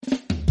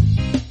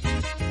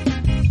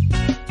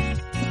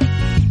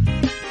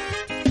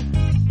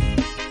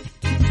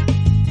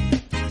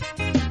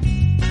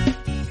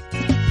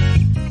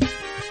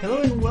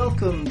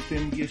to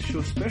MBS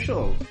show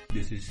special.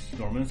 This is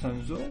Norman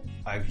Sanzo.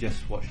 I've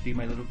just watched the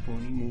My Little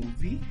Pony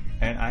movie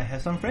and I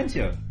have some friends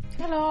here.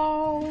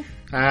 Hello.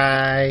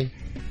 Hi.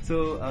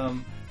 So,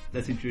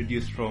 let's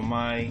introduce from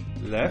my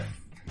left,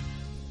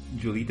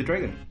 Julie the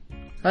Dragon.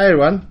 Hi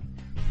everyone.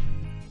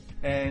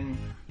 And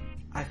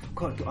I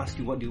forgot to ask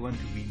you what do you want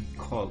to be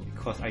called,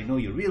 because I know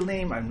your real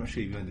name. I'm not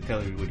sure if you want to tell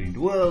everybody in the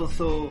world.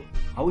 So,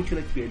 how would you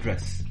like to be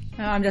addressed?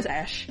 I'm just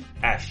Ash.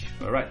 Ash.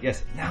 Alright,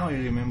 yes. Now I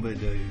remember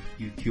the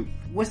YouTube.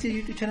 What's your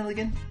YouTube channel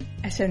again?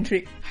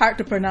 Eccentric. Hard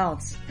to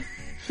pronounce.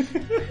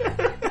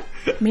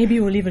 Maybe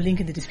we'll leave a link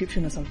in the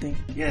description or something.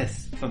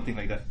 Yes, something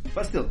like that.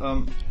 But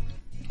still,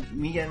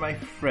 me and my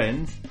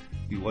friends,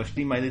 we watched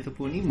the My Little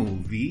Pony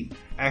movie.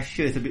 Ash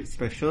is a bit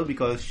special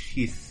because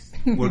she's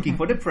working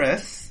for the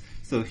press,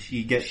 so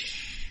she get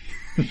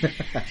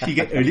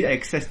early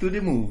access to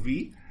the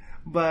movie.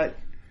 But,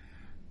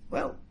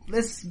 well,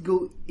 let's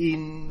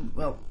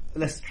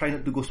try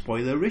not to go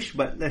spoilerish,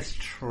 but let's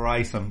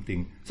try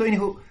something. So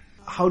anyhow,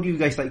 how do you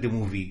guys like the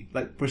movie?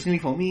 Like, personally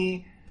for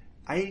me,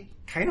 I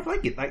kind of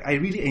like it. Like, I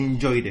really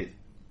enjoyed it.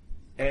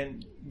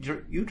 And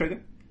you,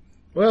 Dragon?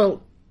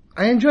 Well,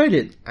 I enjoyed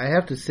it. I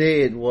have to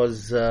say it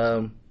was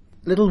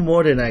little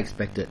more than I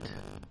expected.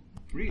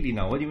 Really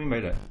now? What do you mean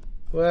by that?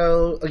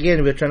 Well,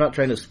 again, we're not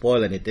trying to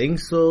spoil anything.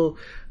 So,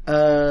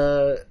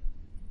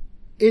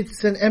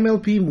 it's an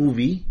MLP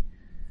movie.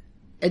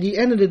 At the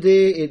end of the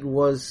day, it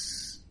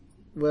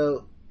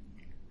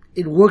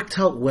worked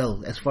out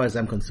well as far as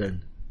I'm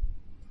concerned.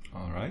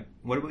 Alright.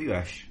 What about you,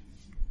 Ash?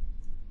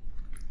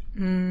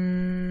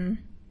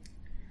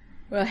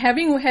 Well,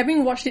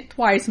 having watched it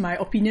twice, my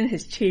opinion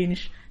has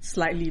changed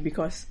slightly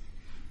because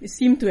it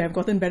seemed to have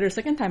gotten better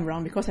second time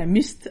around because I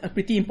missed a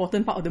pretty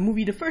important part of the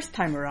movie the first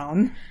time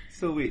around.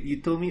 So wait,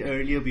 you told me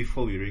earlier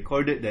before we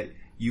recorded that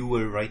you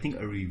were writing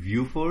a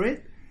review for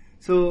it.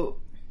 So,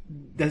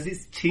 does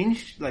this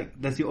change? Like,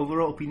 does your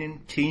overall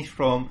opinion change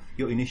from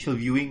your initial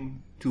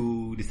viewing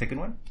to the second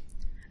one?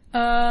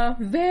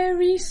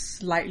 Very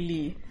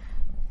slightly.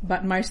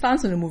 But my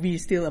stance on the movie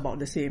is still about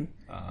the same.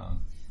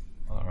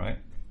 Alright.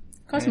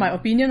 Because my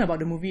opinion about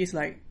the movie is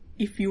like,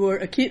 if you were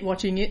a kid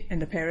watching it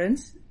and the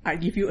parents, I'd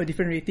give you a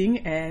different rating,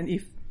 and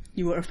if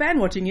you were a fan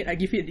watching it, I'd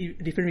give you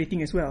a different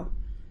rating as well.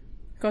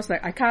 Because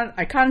like, I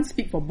can't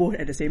speak for both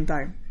at the same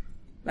time.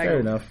 Like, fair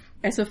enough.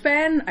 As a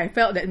fan, I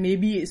felt that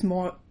maybe it's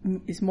more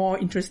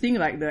interesting,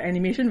 like the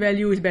animation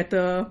value is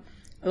better,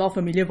 a lot of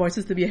familiar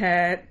voices to be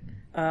had,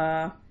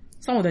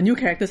 some of the new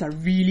characters are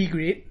really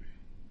great.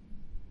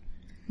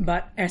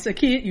 But as a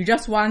kid, you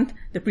just want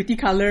the pretty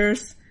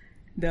colours,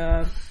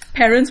 the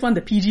parents want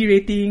the PG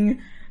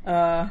rating,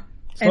 and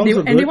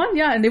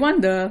they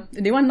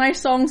want nice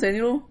songs and,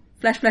 you know,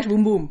 flash flash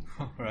boom boom.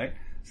 Alright.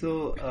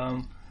 So,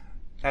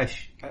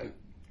 Ash,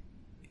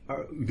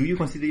 do you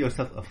consider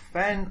yourself a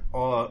fan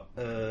or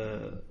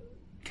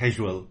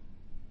casual?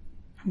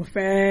 I'm a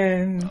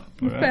fan.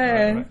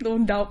 Right.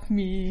 Don't doubt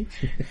me.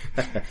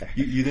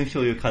 you don't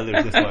show your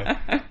colours, that's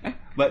why.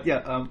 But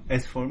yeah,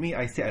 as for me,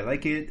 I say I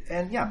like it.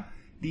 And yeah,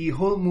 the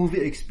whole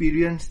movie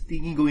experience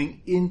thingy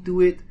going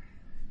into it.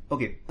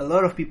 Okay, a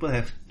lot of people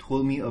have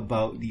told me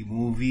about the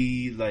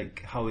movie,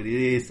 like how it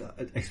is.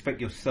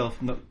 Expect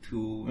yourself not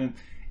to...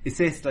 It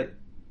says like,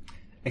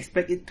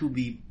 expect it to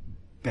be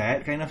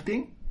bad kind of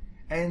thing.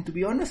 And to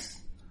be honest,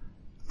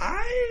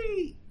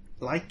 I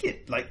like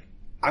it. Like,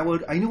 I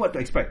knew what to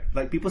expect.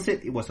 Like, people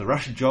said it was a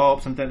rush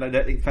job, something like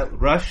that. It felt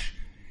rushed.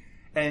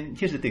 And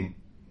here's the thing.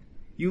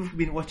 You've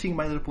been watching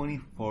My Little Pony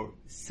for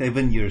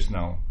 7 years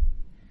now.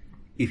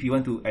 If you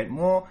want to add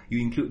more,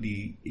 you include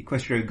the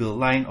Equestria Girl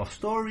line of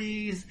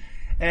stories,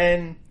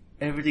 and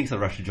everything's a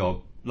rush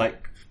job.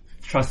 Like,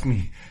 trust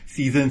me,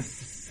 season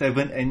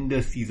 7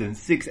 ended, season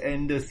 6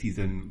 ended,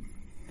 season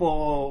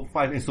 4,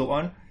 5, and so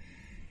on.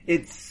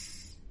 It's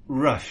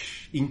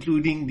rush,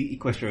 including the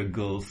Equestria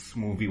Girls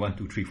movie 1,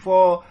 2, 3,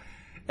 4,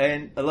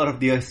 and a lot of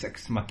Deus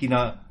Ex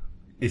Machina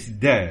is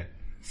there.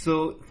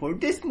 So, for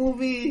this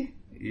movie,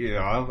 yeah,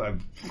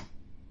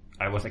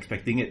 I was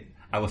expecting it.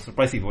 I was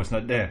surprised if it was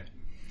not there.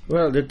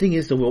 Well, the thing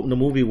is, the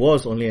movie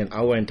was only an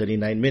hour and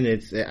 39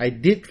 minutes. I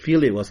did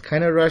feel it was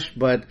kind of rushed,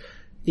 but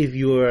if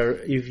you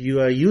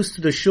are used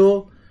to the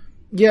show,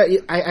 yeah,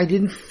 I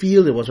didn't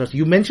feel it was rushed.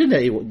 You mentioned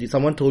that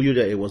someone told you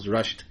that it was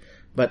rushed,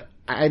 but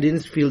I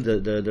didn't feel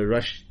the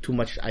rush too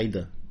much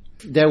either.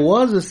 There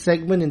was a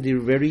segment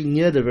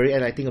near the very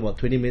end, I think about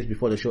 20 minutes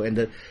before the show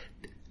ended.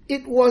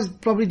 It was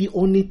probably the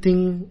only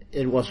thing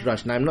it was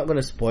rushed. Now, I'm not going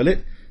to spoil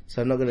it,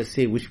 so I'm not going to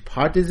say which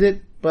part is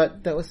it,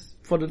 but that was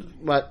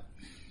about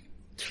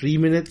 3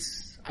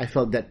 minutes, I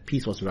felt that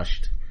piece was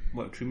rushed.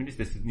 What, 3 minutes?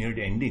 That's near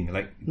the ending?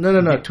 Like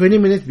No, 20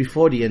 minutes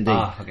before the ending.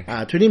 Okay.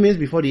 20 minutes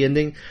before the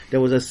ending,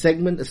 there was a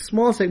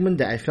small segment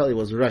that I felt it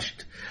was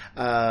rushed.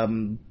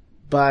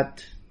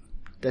 But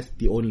that's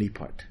the only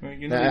part.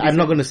 I'm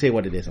not going to say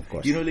what it is, of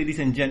course. You know, ladies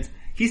and gents,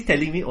 he's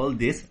telling me all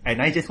this,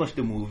 and I just watched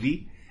the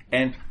movie,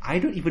 and I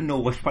don't even know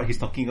which part he's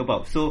talking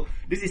about. So,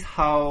 this is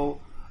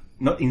how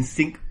not in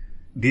sync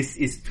this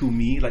is to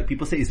me. Like,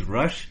 people say it's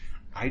rushed.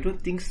 I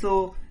don't think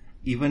so.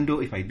 Even though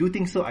if I do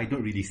think so, I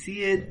don't really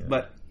see it.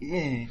 But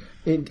yeah.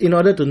 In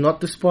order to not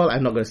to spoil,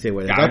 I'm not going to say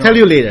what it is. Yeah, I'll tell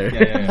you later.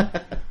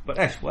 Yeah. But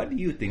Ash, what do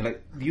you think?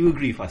 Like, do you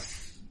agree with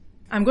us?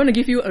 I'm going to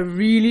give you a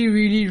really,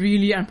 really,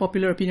 really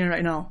unpopular opinion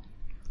right now.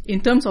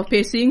 In terms of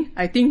pacing,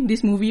 I think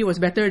this movie was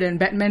better than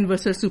Batman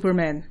vs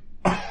Superman.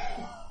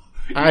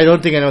 I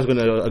don't think anyone's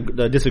going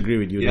to disagree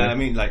with you. Yeah, there. I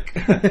mean, like,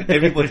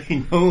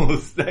 everybody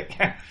knows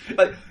that.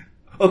 Like,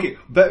 okay,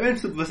 Batman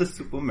vs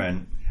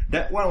Superman,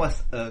 that one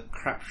was a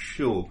crap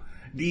show.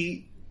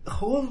 The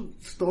whole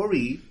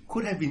story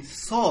could have been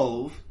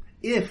solved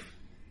if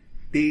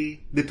the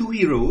two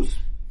heroes,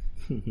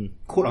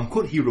 quote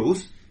unquote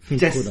heroes,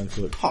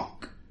 just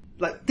talk.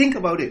 Like, think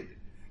about it.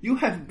 You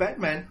have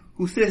Batman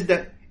who says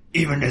that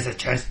even there's a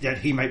chance that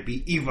he might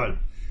be evil.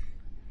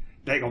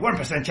 Like a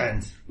 1%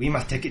 chance. We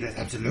must take it as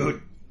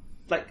absolute.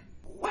 Like,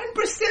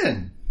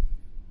 1%!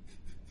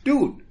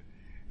 Dude,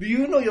 do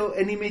you know your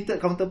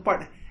animated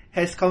counterpart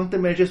has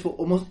countermeasures for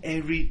almost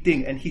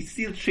everything and he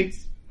still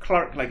treats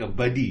Clark like a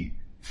buddy?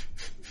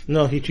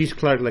 No, he treats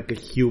Clark like a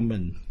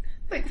human.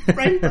 Like,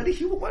 right, buddy,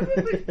 human,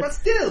 but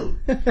still.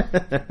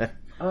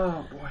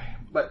 Oh boy.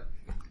 But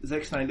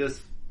Zack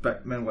Snyder's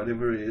Batman,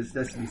 whatever it is,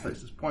 that's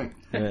besides this point.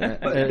 But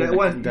that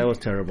one... That was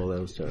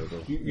terrible.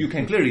 You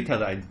can clearly tell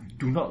that I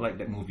do not like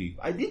that movie.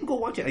 I didn't go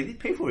watch it. I did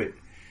pay for it.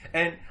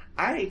 And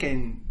I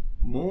can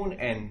moan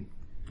and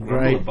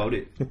grumble about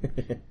it.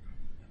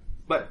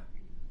 But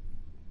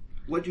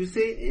what you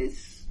say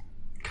is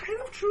kind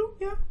of true,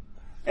 yeah.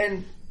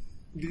 And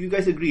do you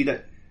guys agree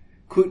that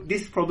could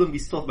this problem be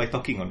solved by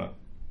talking or not?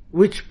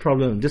 Which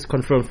problem? Just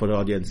confirm for the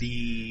audience.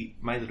 The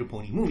My Little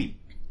Pony movie.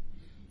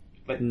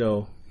 Like,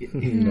 No.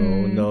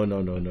 No.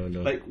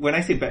 Like, when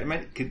I say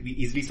Batman could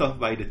be easily solved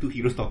by the two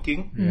heroes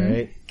talking,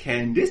 Right?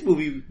 can this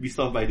movie be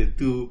solved by the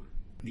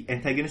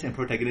antagonist and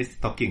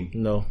protagonist talking?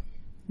 No.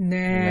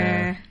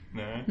 Nah.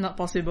 Nah. Not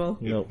possible.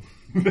 No.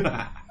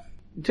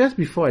 Just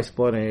before I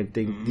spoil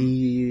anything,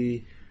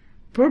 the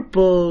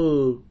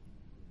purple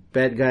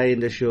bad guy in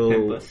the show,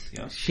 Tempest,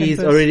 yeah. she's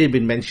Tempest. already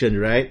been mentioned,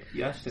 right?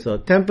 Yes. So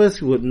Tempest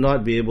would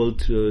not be able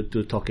to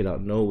talk it out.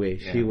 No way.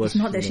 Yeah. She was.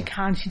 It's not that she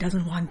can't, she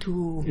doesn't want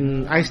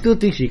to. I still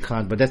think she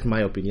can't, but that's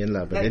my opinion,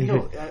 lah. But Like,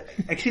 anyway. no,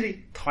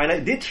 actually,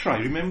 Twilight did try.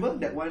 Remember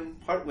that one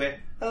part where,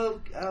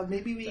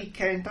 maybe we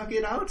can talk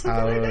it out,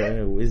 something like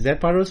that? Is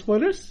that part of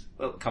spoilers?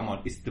 Well, come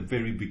on, it's the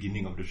very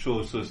beginning of the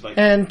show, so it's like...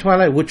 And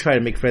Twilight would try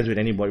to make friends with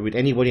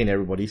anybody and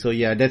everybody. So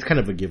yeah, that's kind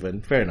of a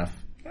given. Fair enough.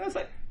 I was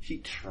like, she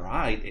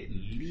tried at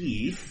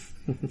least.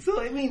 So,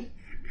 I mean,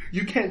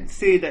 you can't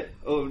say that,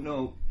 oh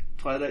no,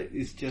 Twilight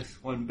is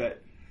just one bad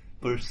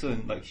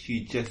person. Like,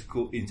 she just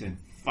goes in and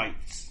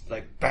fights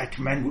like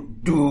Batman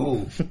would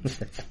do.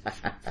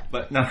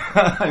 But no,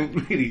 I'm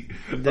really...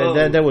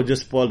 That would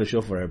just spoil the show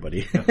for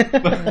everybody.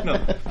 But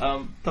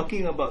no,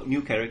 talking about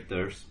new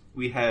characters,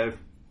 we have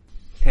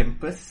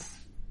Tempest,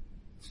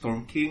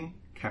 Storm King,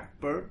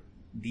 Capper,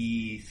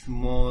 the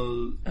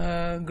small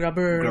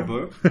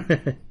Grubber.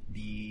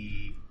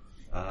 the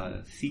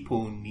Sea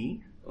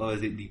Pony, or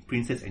is it the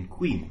Princess and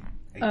Queen?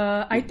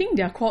 I think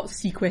they are called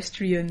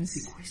sequestrians.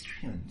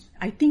 Equestrians.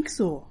 I think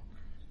so.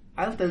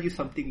 I'll tell you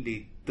something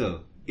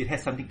later. It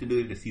has something to do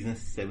with the season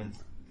 7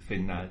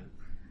 finale.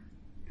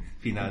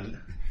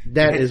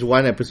 That is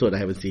one episode I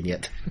haven't seen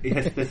yet.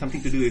 There's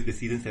something to do with the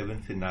season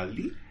 7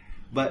 finale,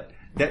 but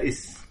that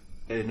is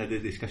another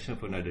discussion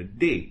for another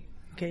day.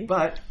 Okay.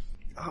 But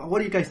what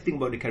do you guys think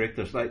about the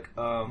characters? Like,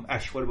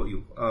 Ash, what about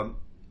you?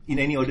 In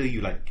any order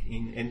you like?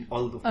 In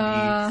all of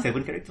the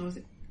 7 characters, was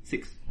it?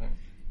 6?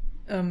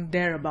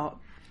 Thereabout.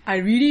 I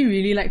really,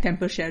 really like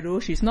Tempest Shadow.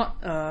 She's not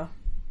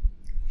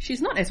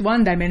as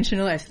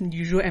one-dimensional as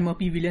usual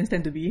MLP villains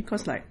tend to be,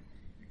 cause like,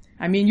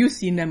 I mean, you've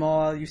seen them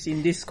all. You've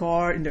seen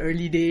Discord in the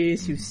early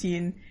days. You've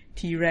seen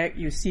T-Rex.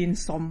 You've seen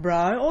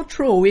Sombra. All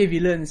throwaway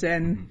villains.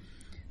 And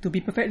to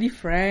be perfectly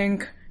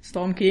frank,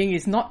 Storm King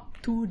is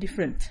not too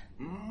different.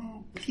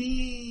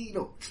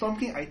 Storm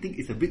King, I think,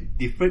 is a bit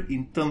different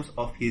in terms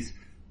of his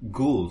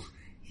goals.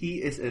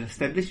 He is an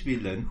established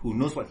villain who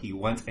knows what he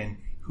wants and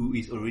who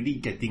is already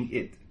getting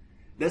it.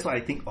 That's what I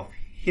think of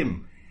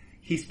him.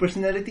 His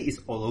personality is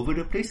all over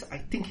the place. I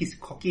think he's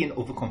cocky and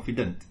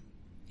overconfident.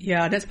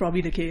 Yeah, that's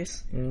probably the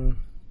case. And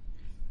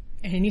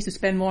he needs to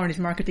spend more on his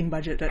marketing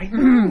budget. I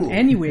know.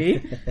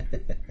 Anyway.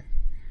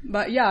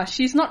 But yeah,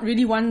 she's not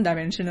really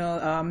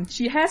one-dimensional.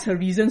 She has her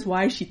reasons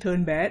why she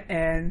turned bad,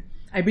 and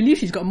I believe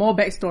she's got more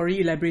backstory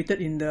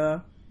elaborated in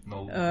the...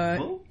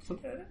 Novel?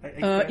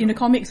 in the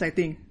comics, I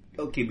think.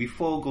 Okay,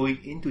 before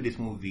going into this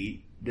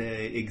movie,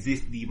 there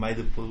exists the My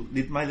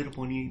Little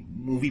Pony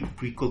movie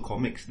prequel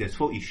comics. There's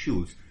 4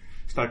 issues,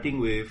 starting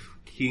with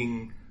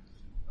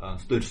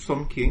the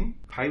Storm King,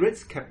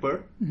 Pirates,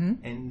 Capper,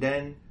 and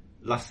then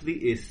lastly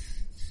is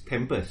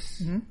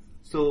Tempest.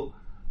 So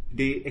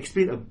they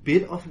explain a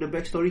bit of the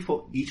backstory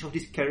for each of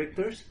these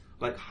characters,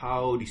 like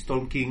how the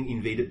Storm King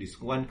invaded this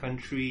one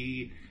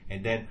country,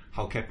 and then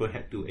how Capper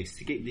had to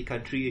escape the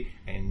country,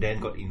 and then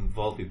got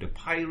involved with the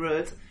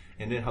pirates,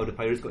 and then how the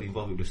pirates got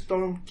involved with the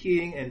Storm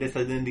King, and then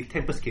suddenly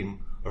Tempest came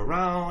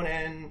around,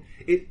 and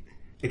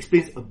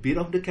explains a bit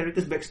of the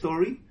character's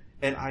backstory,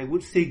 and I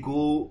would say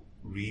go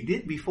read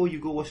it before you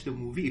go watch the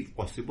movie if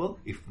possible.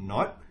 If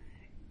not,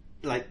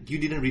 like, you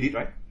didn't read it,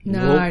 right?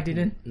 No, Nope. I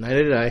didn't.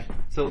 Neither did I.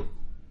 So,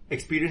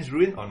 experience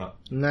ruined or not?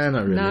 Nah,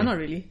 not really. Nah, not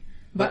really.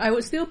 But I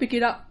would still pick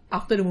it up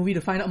after the movie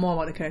to find out more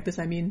about the characters.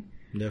 I mean,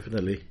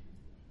 Definitely.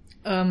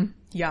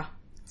 yeah,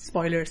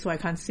 spoilers. So I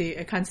can't say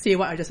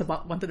what I just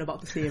wanted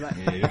to say. But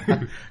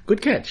Yeah.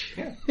 Good catch.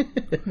 Yeah.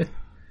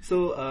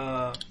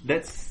 So,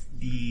 that's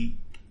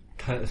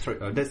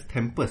that's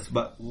Tempest.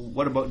 But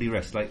what about the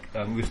rest? Like,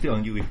 we're still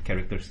on you with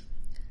characters.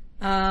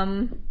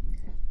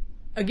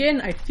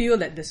 Again, I feel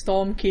that the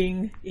Storm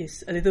King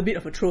is a little bit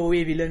of a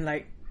throwaway villain.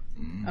 Like,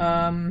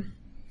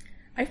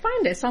 I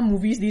find that some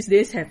movies these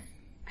days have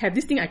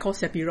this thing I call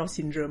Sephiroth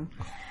syndrome.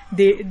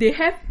 They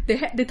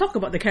talk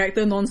about the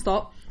character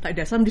non-stop. Like,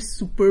 there's some this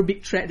super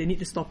big threat, they need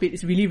to stop it.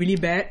 It's really, really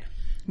bad.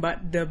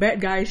 But the bad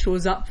guy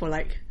shows up for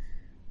like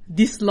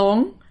this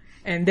long,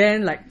 and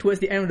then like towards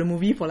the end of the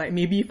movie for like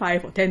maybe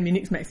 5 or 10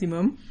 minutes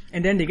maximum,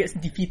 and then they get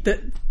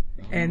defeated,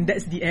 and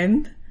that's the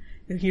end.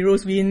 The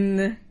heroes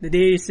win, the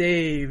day is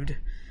saved.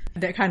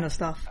 That kind of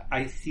stuff.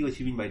 I see what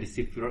you mean by the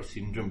Sephiroth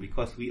syndrome,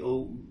 because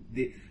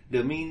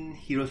the main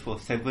heroes for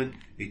 7,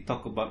 they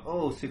talk about,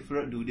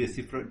 Sephiroth do this,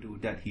 Sephiroth do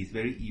that, he's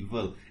very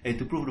evil. And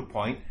to prove the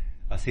point,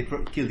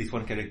 Sephiroth killed this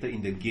one character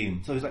in the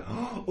game. So it's like,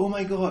 oh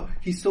my god,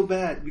 he's so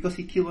bad because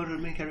he killed one of the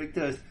main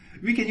characters.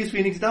 We can use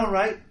Phoenix Down,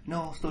 right?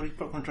 No, story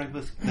prop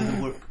contrivers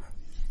doesn't work.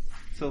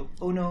 So,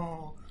 oh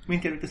no, main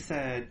character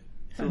sad.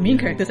 So, Main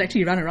characters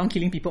actually run around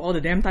killing people all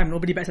the damn time.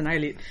 Nobody bats an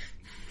eyelid.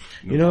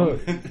 You know,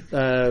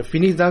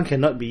 Phoenix Down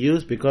cannot be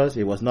used because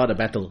it was not a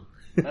battle.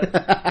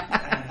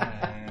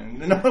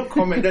 No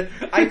comment. That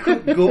I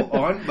could go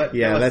on, but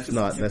Yeah, let's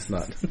not.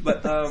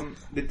 But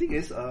the thing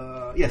is,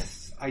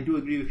 yes, I do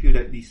agree with you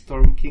that the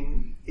Storm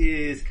King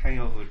is kind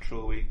of a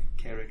throwaway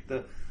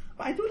character.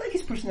 But I do like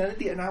his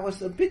personality, and I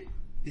was a bit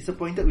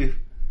disappointed with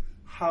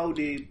how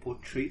they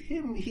portrayed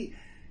him.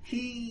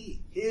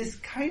 He is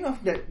kind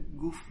of that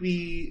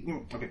goofy.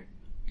 Okay,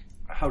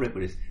 how do I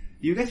put this?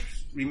 Do you guys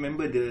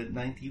remember the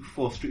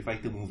 94 Street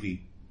Fighter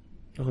movie?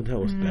 Oh, that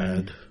was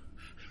bad.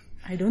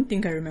 I don't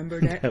think I remember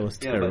that. That was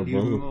Yeah, terrible. but do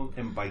you remember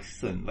M.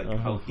 Bison? Like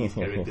how his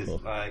characters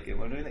like and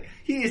whatnot. Like,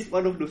 he is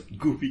one of those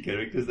goofy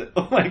characters that,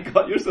 oh my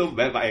god, you're so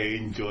bad, but I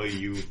enjoy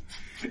you.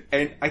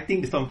 And I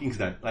think the Storm King's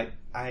that. Like,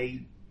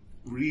 I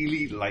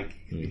really like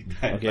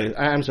that. Okay, Like,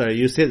 I'm sorry.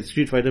 You said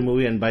Street Fighter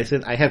movie and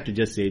Bison. I have to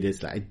just say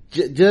this, like,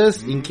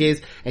 just in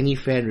case any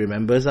fan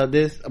remembers about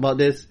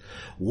this,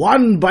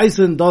 $1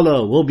 Bison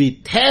will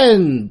be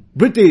 10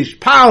 British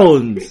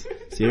pounds.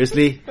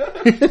 Seriously?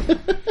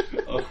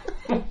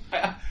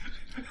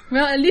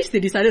 Well, at least they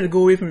decided to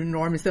go away from the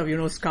norm instead of,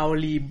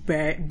 scowly,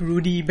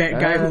 broody, bad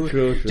guy who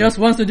true. just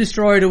wants to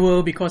destroy the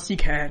world because he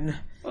can.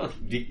 well,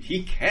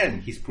 he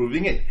can. He's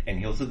proving it. And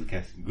he also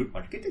has good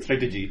marketing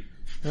strategy.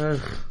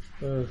 So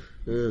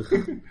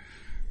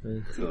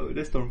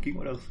that's Storm King.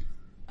 What else?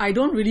 I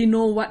don't really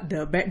know what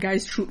the bad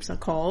guys' troops are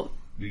called.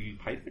 The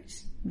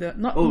pirates? The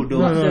not Oh, those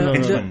no.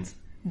 henchmen.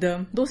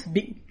 Those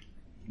big.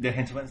 The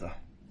henchmen are.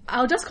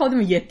 I'll just call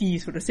them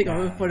yetis for the sake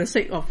of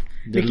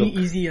The making look. it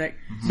easy. Like,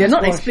 they're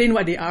not explained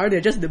what they are.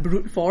 They're just the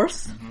brute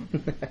force.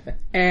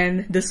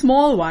 And the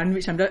small one,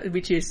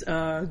 which is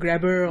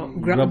Grabber or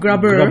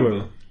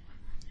Grubber.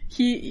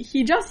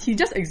 He just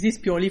exists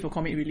purely for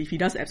comic relief. He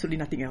does absolutely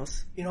nothing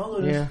else. In all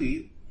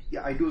honesty,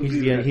 yeah, I do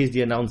agree with that. He's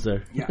the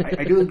announcer. Yeah,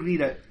 I do agree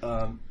that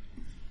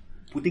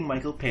putting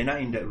Michael Pena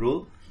in that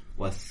role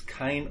was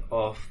kind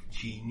of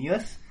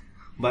genius,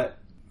 but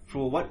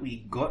for what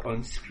we got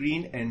on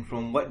screen and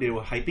from what they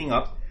were hyping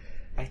up,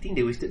 I think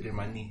they wasted their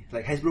money.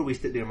 Like, Hasbro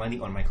wasted their money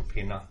on Michael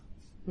Pena.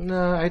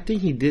 No, I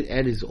think he did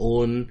add his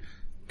own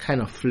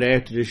kind of flair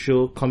to the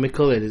show,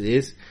 comical as it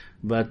is.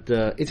 But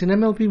it's an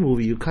MLP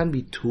movie. You can't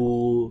be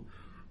too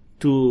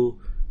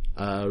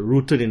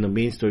rooted in the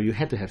main story. You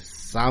had to have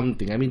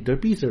something. I mean,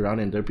 Derpy's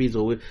around and Derpy's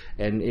over.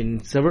 And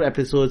in several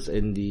episodes,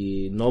 in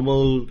the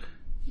normal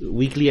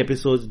weekly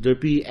episodes,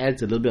 Derpy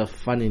adds a little bit of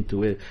fun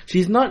into it.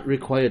 She's not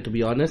required, to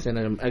be honest.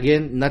 And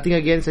again, nothing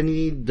against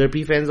any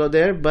Derpy fans out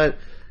there. But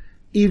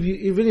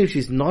even if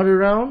she's not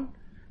around,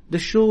 the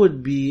show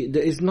would be.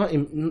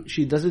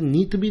 She doesn't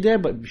need to be there,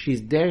 but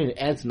she's there and it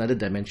adds another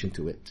dimension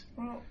to it.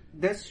 Well,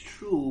 that's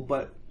true,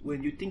 but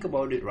when you think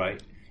about it,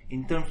 right,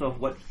 in terms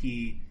of what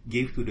he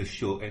gave to the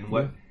show and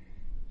what,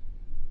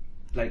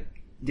 like,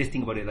 just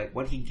think about it, like,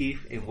 what he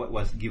gave and what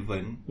was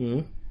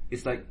given,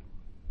 it's like,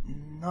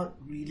 not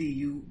really,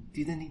 you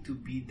didn't need to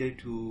be there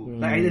to,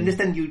 like, I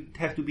understand you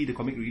have to be the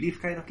comic relief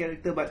kind of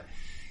character, but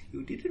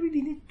you didn't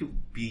really need to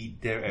be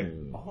there at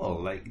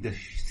all. Like, the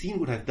scene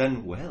would have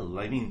done well.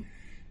 I mean,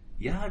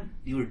 yeah,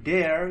 you're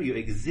there, you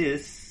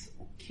exist,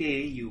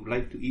 okay, you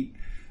like to eat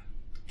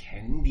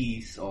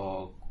candies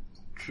or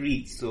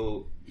treats,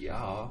 so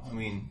yeah, I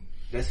mean,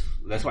 that's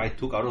what I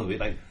took out of it.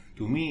 Like,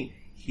 to me,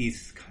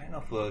 he's kind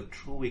of a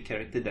throwaway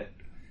character that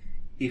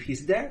if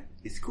he's there,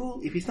 it's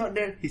cool. If he's not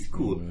there, he's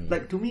cool.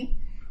 Like, to me,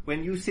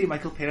 when you say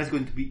Michael Pena's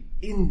going to be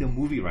in the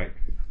movie, right,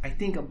 I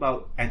think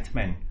about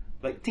Ant-Man.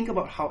 Like, think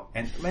about how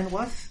Ant-Man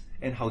was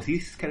and how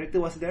his character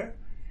was there,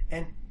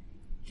 and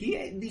he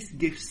at least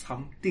gave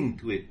something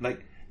to it.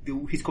 Like,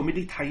 his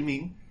comedic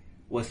timing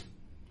was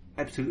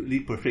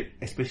absolutely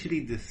perfect,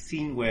 especially the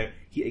scene where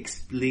he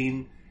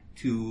explained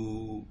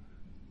to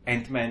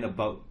Ant-Man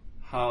about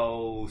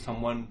how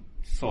someone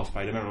saw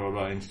Spider-Man, blah, blah,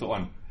 blah, and so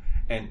on.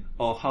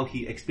 Or how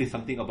he explained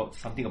something about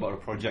a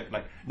project.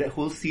 Like, that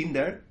whole scene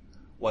there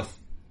was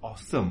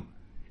awesome.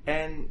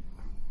 And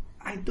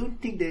I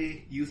don't think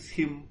they use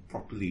him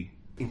properly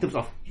in terms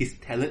of his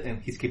talent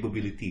and his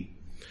capability.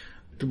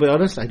 To be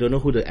honest, I don't know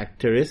who the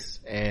actor is,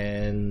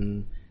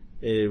 and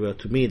well,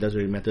 to me, it doesn't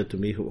really matter to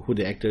me who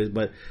the actor is,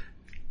 but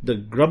the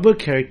Grubber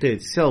character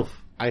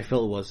itself, I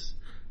felt was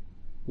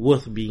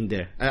worth being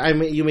there. I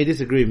mean, you may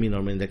disagree with me,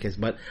 Norman, in that case,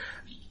 but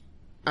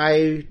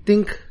I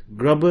think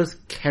Grubber's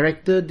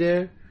character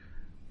there,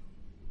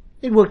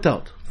 it worked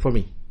out for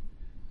me.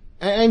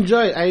 I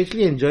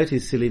actually enjoyed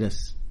his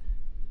silliness.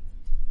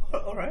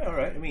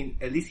 Alright. I mean,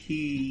 at least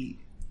he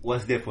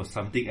was there for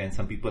something and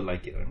some people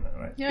like it,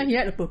 right? Yeah, he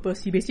had a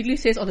purpose. He basically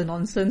says all the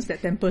nonsense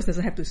that Tempest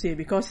doesn't have to say,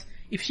 because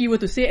if she were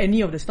to say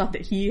any of the stuff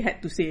that he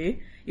had to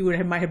say,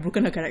 it might have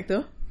broken her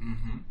character.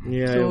 Mm-hmm.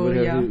 Yeah, so,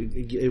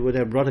 it would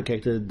have brought her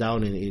character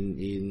down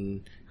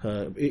in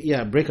her...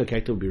 Yeah, break her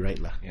character would be right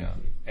lah. Yeah,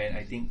 and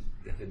I think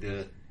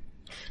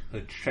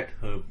her threat,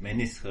 her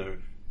menace, her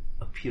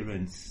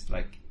appearance,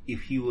 like,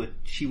 if she were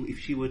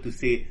to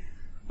say,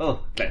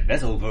 oh,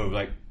 that's over,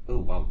 like, oh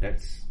wow, that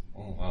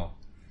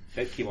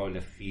came out of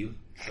left field.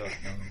 So,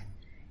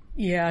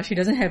 yeah, she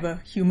doesn't have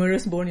a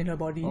humorous bone in her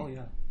body. Oh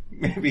yeah,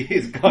 maybe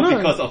it's gone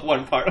because of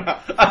one part.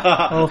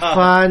 Oh,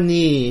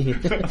 funny.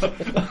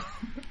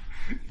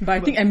 But I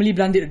think Emily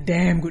Blunt did a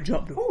damn good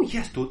job though. Oh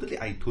yes, totally.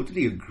 I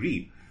totally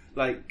agree.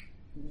 Like,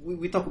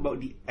 we talk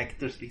about the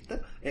actors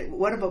later.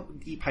 What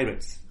about the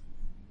pirates?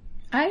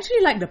 I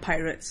actually like the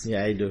pirates.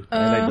 Yeah, I do.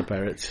 I like the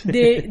pirates.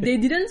 they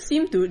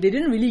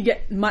didn't really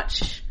get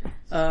much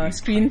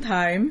screen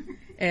time,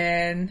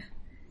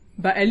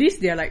 but at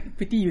least they're like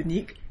pretty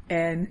unique,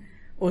 and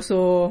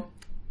also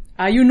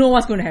you know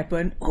what's going to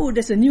happen. Oh,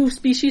 there's a new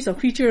species of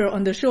creature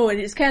on the show and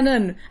it's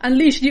canon.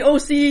 Unleash the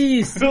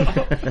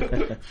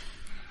OCs.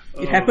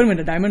 It happened when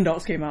the Diamond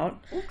Dogs came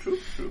out. Oh, true.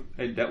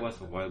 And that was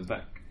a while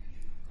back.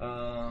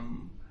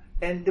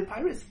 And the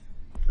pirates,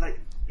 like,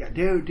 yeah,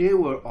 they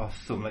were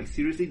awesome. Like,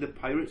 seriously, the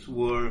pirates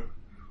were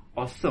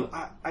awesome.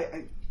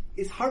 I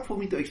it's hard for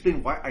me to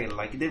explain why I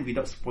like them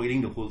without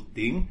spoiling the whole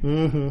thing.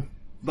 Mm-hmm.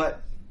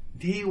 But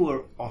they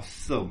were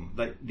awesome.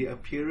 Like, the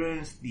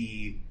appearance,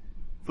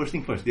 first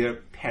thing first, they're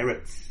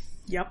parrots.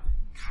 Yep.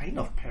 Kind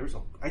of parrots.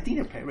 I think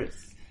they're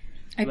parrots.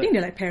 I think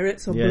they're like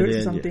parrots or birds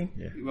or something.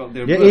 Yeah. Well,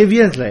 they're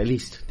avians, like, at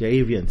least. They're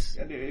avians.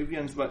 Yeah, they're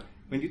avians, but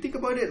when you think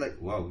about it,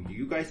 like, wow,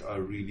 you guys are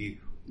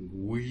really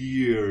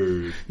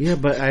weird. Yeah,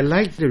 but I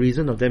like the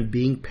reason of them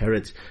being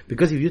parrots.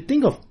 Because if you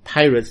think of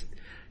pirates,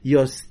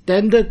 your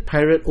standard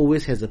pirate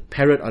always has a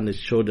parrot on his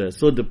shoulder.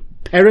 So the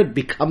parrot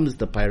becomes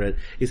the pirate.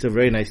 It's a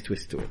very nice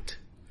twist to it.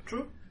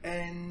 True.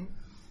 And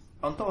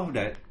on top of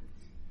that,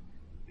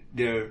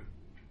 their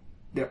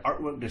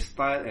artwork, their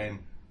style, and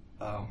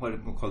what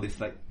do you call this?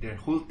 Like, their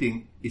whole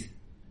thing is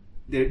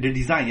their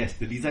design. Yes,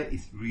 the design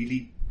is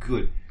really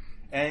good,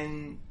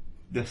 and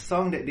the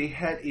song that they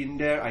had in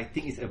there, I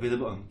think, is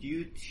available on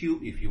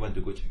YouTube if you want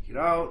to go check it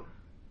out.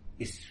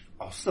 It's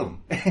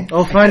awesome.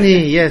 Oh,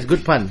 funny! Yes,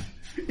 good pun.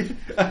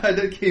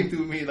 That came to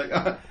me like,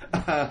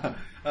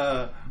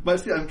 but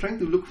still, I'm trying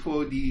to look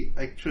for the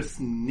actress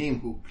name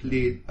who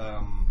played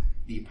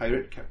the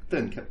pirate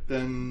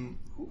captain.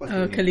 Who was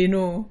her name?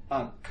 Calino.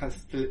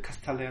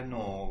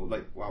 Castellano.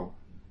 Like, wow.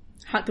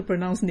 Hard to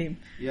pronounce name.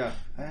 Yeah,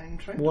 I'm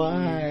trying to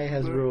Why,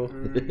 remember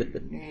Hasbro? her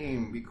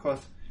name,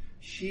 because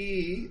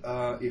she,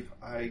 if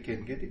I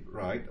can get it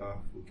right,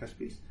 Lucas,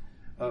 please.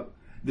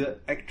 The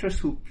actress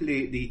who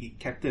played the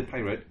Captain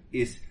Pirate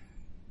is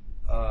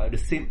the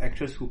same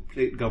actress who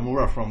played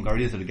Gamora from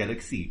Guardians of the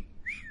Galaxy.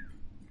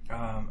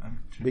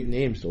 Big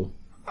names though.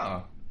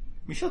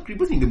 Michelle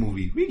Creeper's in the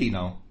movie. Really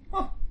now?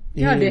 Huh.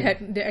 Yeah,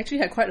 they actually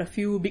had quite a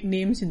few big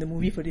names in the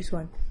movie for this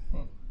one.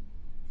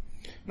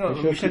 No,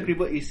 Michelle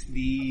Creeper is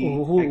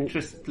the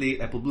actress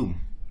played Apple Bloom.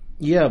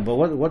 Yeah, but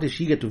what did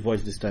she get to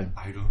voice this time?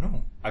 I don't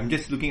know. I'm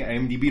just looking at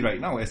IMDb right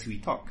now as we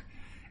talk.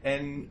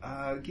 And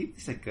give me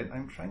a second.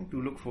 I'm trying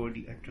to look for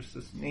the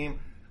actress's name.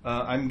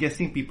 I'm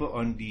guessing people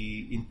on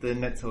the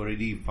internet's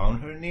already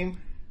found her name.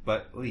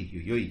 But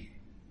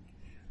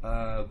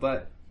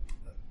but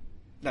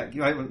like,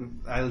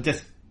 I'll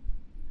just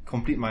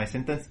complete my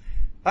sentence.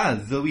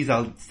 Zoe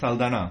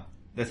Saldana.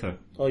 That's her.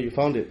 Oh, you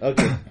found it.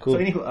 Okay, cool. So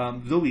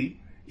anyway, Zoe,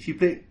 she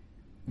played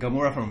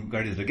Gamora from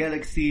Guardians of the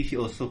Galaxy. She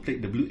also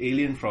played the blue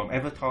alien from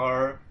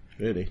Avatar.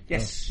 Really?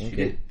 Yes, okay. she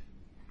did.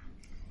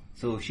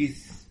 So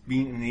she's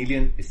being an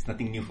alien is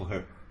nothing new for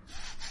her.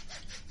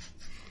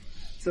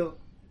 So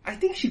I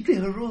think she played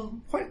her role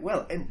quite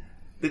well. And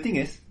the thing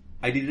is,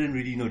 I didn't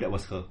really know that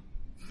was her.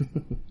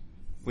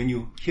 When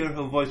you hear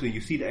her voice, when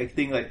you see the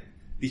acting, like,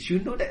 did you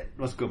know that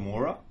was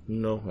Gamora?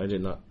 No, I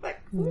did not.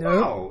 Like,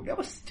 wow, that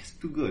was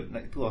just too good,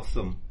 like, too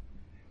awesome.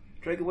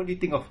 Dragon, what do you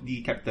think of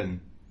the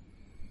captain?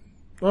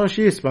 Oh,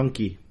 she is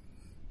spunky.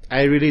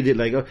 I really did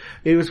like.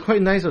 It was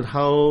quite nice on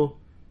how.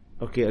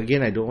 Okay,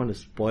 again, I don't want to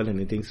spoil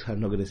anything, so I'm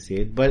not going to say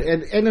it. But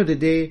at the end of the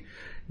day,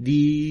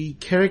 the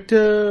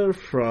character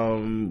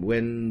from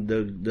when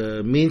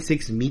the main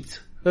six meets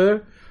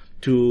her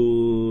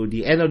to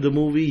the end of the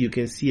movie, you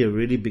can see a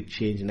really big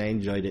change, and I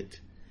enjoyed it.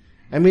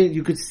 I mean,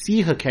 you could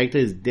see her character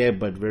is there,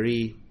 but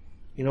very.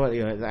 You know what?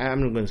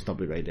 I'm not going to stop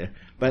it right there.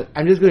 But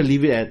I'm just going to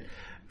leave it at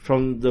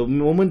from the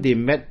moment they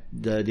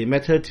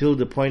met her till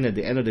the point at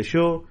the end of the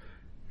show.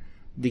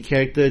 The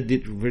character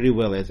did really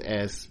well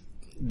as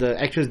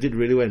the actress did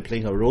really well in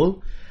playing her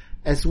role,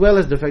 as well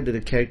as the fact that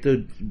the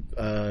character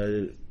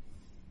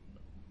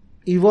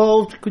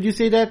evolved. Could you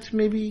say that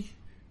maybe?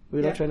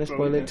 We're not trying to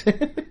spoil it.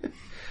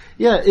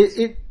 Yeah,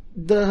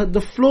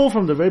 the flow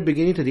from the very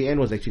beginning to the end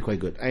was actually quite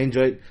good. I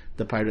enjoyed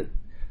the pirate.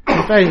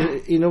 In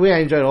fact, in a way, I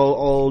enjoyed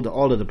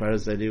all of the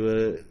pirates. That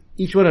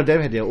each one of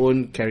them had their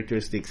own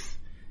characteristics.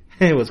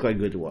 It was quite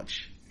good to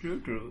watch.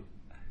 True.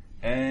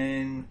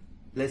 And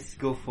let's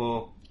go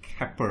for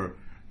Capper.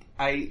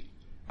 I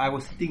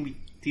was sitting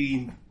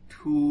between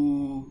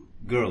two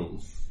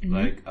girls,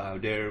 like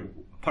they're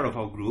part of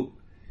our group,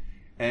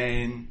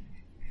 and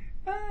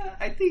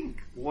I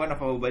think one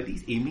of our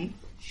buddies, Amy,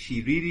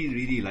 she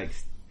really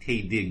likes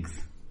Tay Diggs.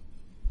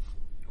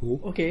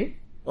 Who? Okay.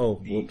 Oh,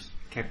 whoops.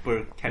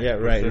 Capper. Yeah,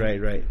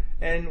 right.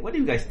 And what do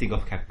you guys think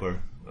of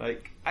Capper?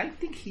 Like, I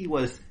think he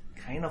was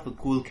kind of a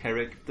cool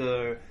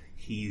character.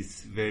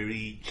 He's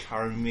very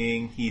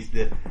charming. He's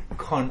the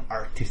con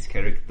artist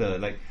character,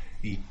 like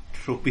the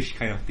tropish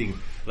kind of thing.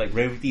 Like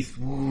Rarity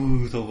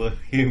swoos over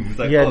him. It's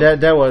like,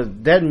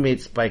 that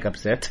made Spike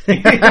upset.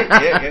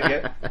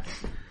 yeah.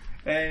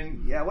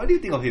 And yeah, what do you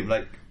think of him?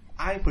 Like,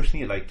 I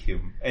personally like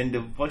him, and the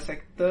voice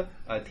actor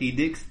Tay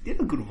Diggs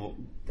did a good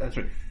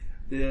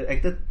the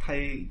actor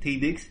Tay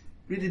Diggs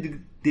really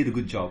did a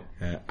good job.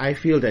 I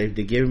feel that if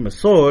they gave him a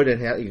sword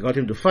and got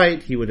him to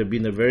fight, he would have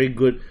been a very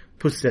good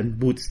Puss in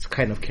Boots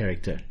kind of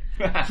character.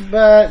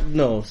 But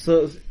no,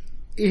 so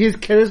his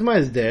charisma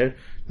is there.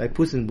 Like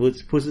Puss in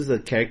Boots, Puss's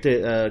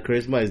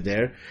charisma is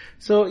there.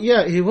 So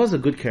yeah, he was a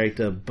good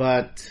character,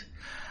 but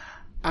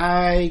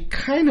I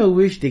kind of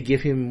wish they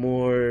gave him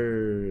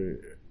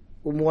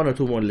one or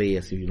two more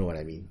layers, if you know what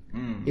I mean.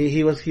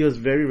 He was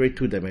very, very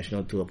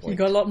two-dimensional to a point. He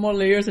got a lot more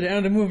layers at the end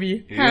of the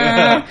movie.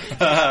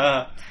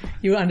 Yeah.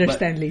 You will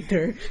understand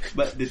later.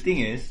 But the thing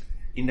is,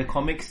 in the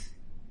comics,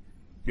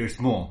 there's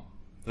more.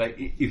 Like,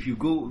 if you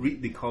go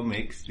read the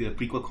comics, the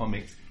prequel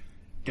comics,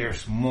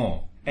 there's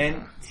more.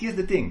 And here's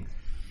the thing.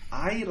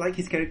 I like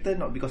his character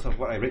not because of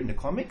what I read in the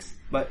comics,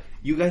 but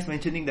you guys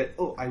mentioning that,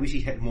 I wish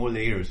he had more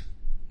layers.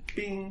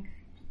 Bing!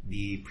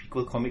 The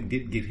prequel comic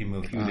did give him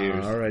a few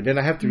layers. Alright, then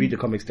I have to read the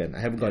comics then. I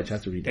haven't got a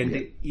chance to read them and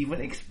yet. They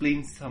even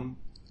explain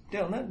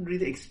not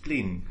really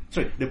explain.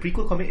 Sorry, the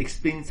prequel comic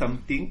explains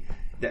something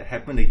that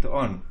happened later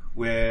on,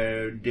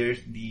 where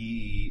there's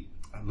the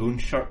loan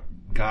shark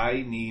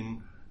guy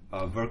named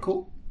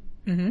Verko,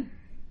 the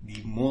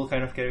mole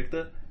kind of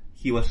character.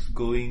 He was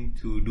going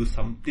to do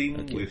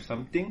something with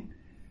something,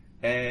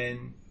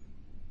 and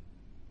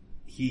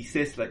he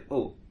says like,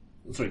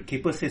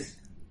 Caper says,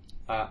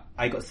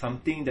 I got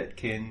something that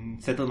can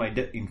settle my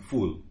debt in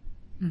full.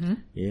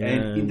 Yeah.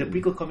 And in the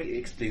prequel comic, it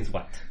explains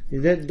what.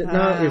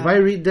 Now, if I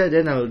read that,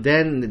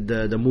 then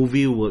the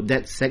movie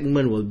that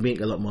segment will make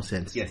a lot more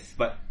sense. Yes,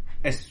 but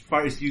as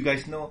far as you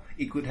guys know,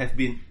 it could have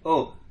been,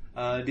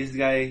 this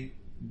guy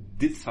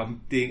did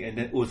something and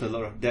then owes a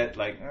lot of debt,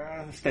 like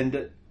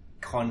standard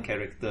con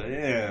character.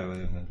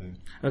 Yeah.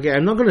 Okay,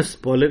 I'm not going to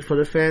spoil it for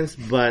the fans,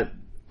 but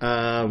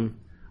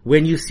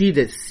when you see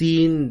that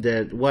scene,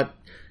 that what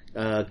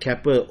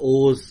Capper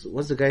owes,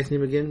 what's the guy's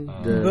name again?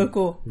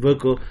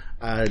 Verko.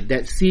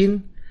 That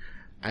scene,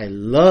 I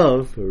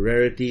love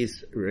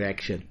Rarity's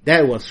reaction.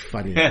 That was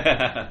funny.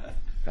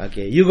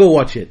 Okay, you go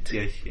watch it.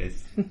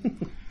 Yes.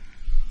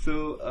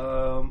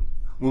 So,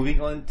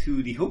 moving on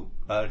to the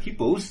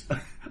hippos,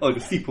 or the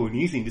sea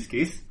ponies in this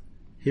case.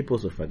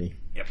 Hippos are funny.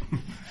 Yep.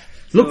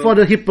 Look for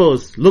the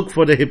hippos.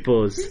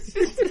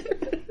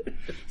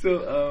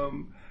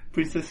 So,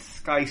 Princess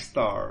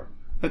Skystar,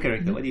 her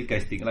character, what do you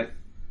guys think? Like,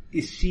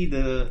 is she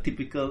the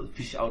typical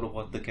fish out of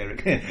water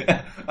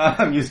character?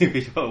 I'm using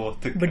fish out of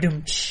water.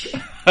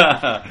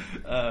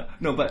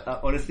 No, but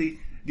honestly,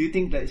 do you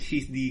think that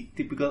she's the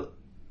typical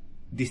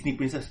Disney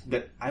princess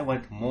that I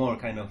want more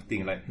kind of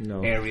thing, like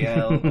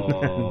Ariel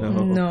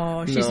or...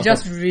 No, she's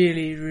just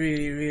really,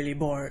 really, really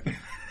bored.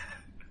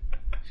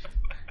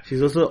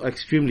 She's also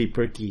extremely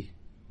perky.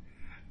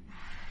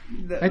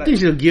 I think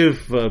she'll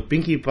give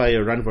Pinkie Pie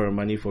a run for her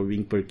money for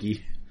being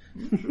perky.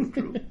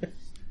 True.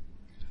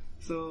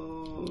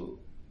 So,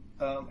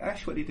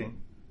 Ash, what do you think?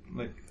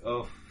 Like,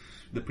 of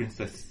the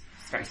Princess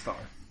Skystar?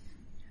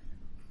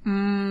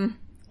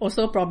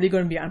 Also probably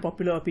going to be an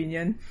unpopular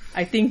opinion.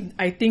 I think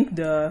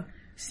the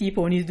sea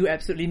ponies do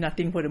absolutely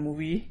nothing for the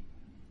movie.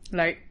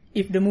 Like,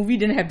 if the movie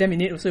didn't have them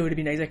in it, also it would have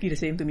been exactly the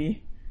same to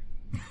me.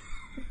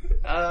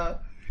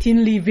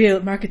 thinly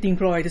veiled marketing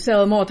ploy to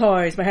sell more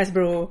toys by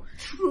Hasbro.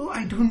 True,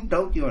 I don't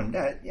doubt you on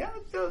that. Yeah,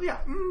 so yeah,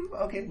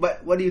 okay.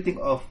 But what do you think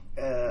of...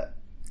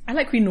 I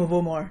like Queen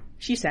Novo more.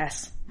 She's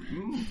sass.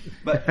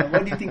 But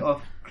what do you think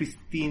of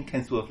Christine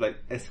Kensworth, like,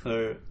 as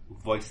her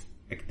voice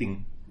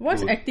acting?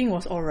 Voice acting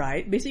was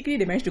alright. Basically,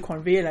 they managed to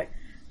convey like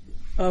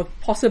a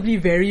possibly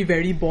very,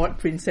 very bored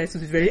princess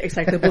who's very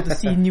excitable to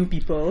see new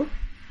people.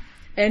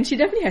 And she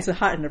definitely has her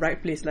heart in the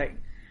right place. Like,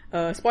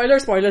 spoiler.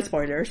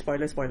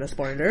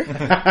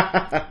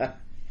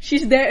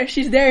 She's there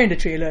in the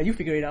trailer. You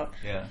figure it out.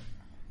 Yeah.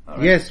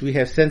 Right. Yes, we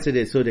have censored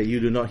it so that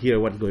you do not hear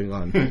what's going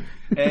on.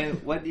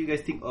 And what do you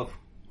guys think of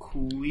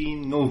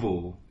Queen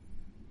Novo?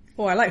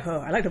 Oh, I like her.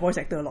 I like the voice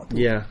actor a lot too.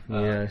 Yeah.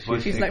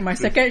 She's like my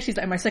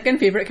second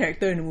favorite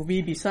character in the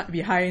movie,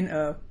 behind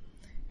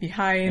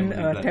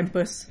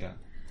Tempest. Yeah.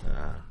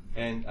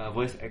 And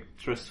voice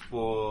actress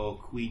for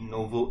Queen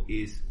Novo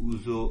is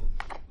Uzo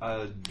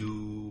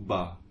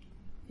Aduba.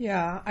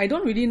 Yeah, I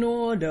don't really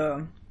know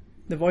the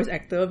voice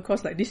actor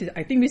because like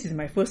I think this is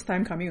my first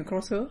time coming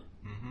across her.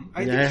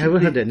 I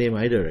haven't heard that name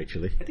either,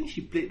 actually. I think she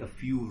played a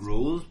few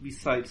roles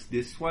besides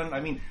this one. I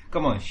mean,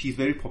 come on, she's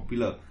very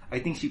popular. I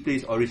think she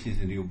plays Orange is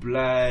the New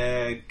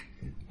Black.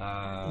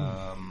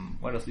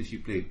 What else did she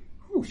play?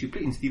 Oh, she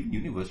played in Steven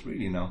Universe,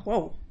 really now.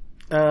 Wow.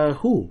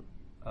 Who?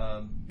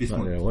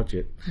 Bismuth. Watch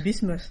it.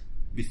 Bismuth.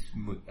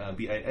 Bismuth.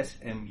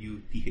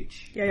 Bismuth.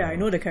 Yeah, I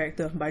know the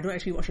character, but I don't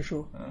actually watch the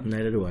show.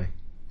 Neither do I.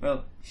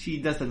 Well,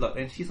 she does a lot,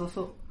 and she's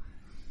also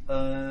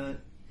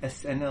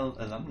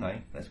SNL alumni.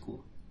 That's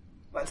cool.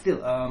 But still,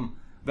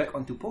 back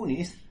onto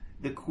ponies,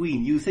 the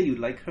Queen. You say you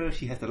like her.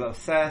 She has a lot of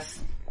sass.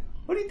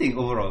 What do you think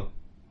overall?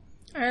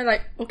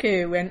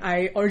 When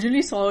I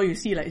originally saw her, you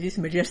see like this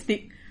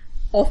majestic,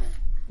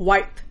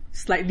 off-white,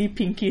 slightly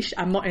pinkish.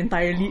 I'm not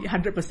entirely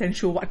 100%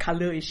 sure what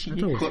color is she.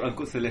 Quote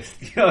unquote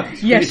Celestia.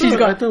 Yeah, I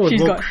thought it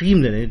was more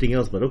cream than anything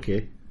else, but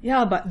okay.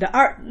 Yeah, but the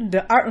art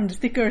on the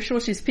sticker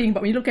shows she's pink,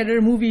 but when you look at her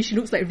movie, she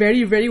looks like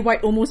very, very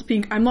white, almost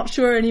pink. I'm not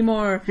sure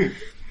anymore.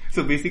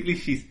 So basically,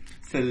 she's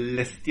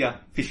Celestia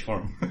fish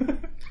form.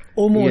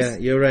 Almost. Yeah,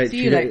 you're right.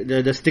 See,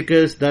 the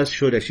stickers does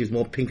show that she's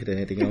more pink than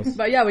anything else.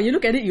 But yeah, when you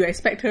look at it, you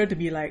expect her to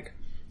be like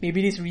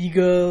maybe this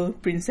regal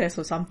princess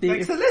or something.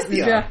 Like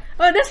Celestia. Yeah.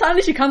 Then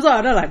suddenly she comes out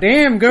and I'm like,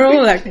 damn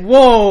girl, like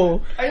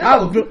whoa. I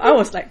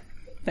was like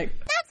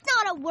that's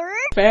not a word.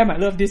 Fam, I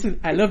love this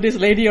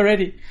lady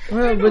already.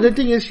 Well, but the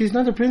thing is, she's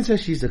not a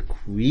princess, she's a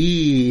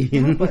queen.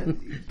 No, but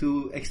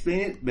to explain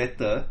it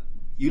better,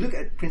 you look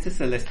at Princess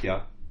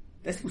Celestia,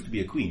 that's supposed to be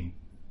a queen.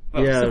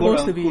 Well, yeah,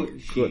 supposed to be.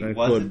 She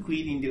was a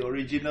queen in the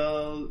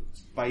original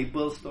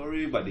Bible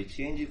story, but they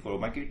changed it for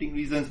marketing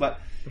reasons. But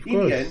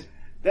in the end,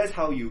 that's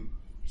how you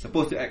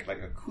supposed to act,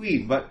 like a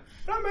queen. But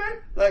no,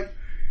 man, like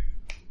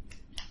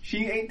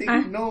she ain't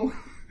taking no.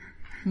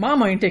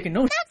 Mama ain't taking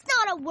no. That's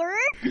not a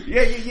word.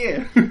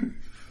 Yeah.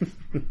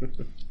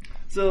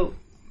 So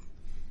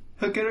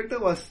her character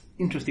was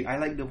interesting. I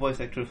like the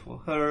voice actress for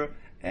her,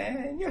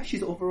 and yeah,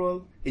 she's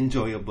overall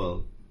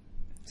enjoyable.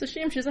 It's a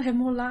shame she doesn't have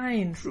more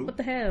lines. True. What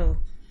the hell?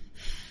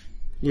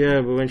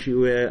 Yeah, but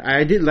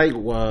I did like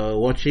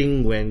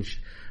watching when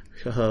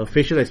her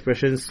facial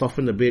expressions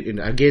softened a bit.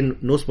 Again,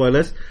 no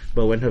spoilers,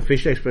 but when her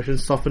facial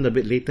expressions softened a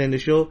bit later in the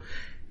show,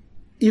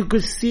 you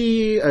could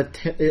see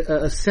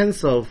a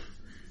sense of,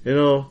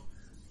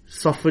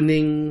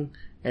 softening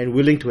and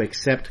willing to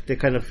accept that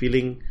kind of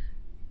feeling.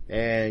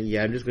 And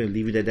yeah, I'm just going to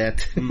leave it at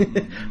that.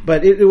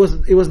 But it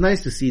was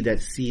nice to see that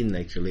scene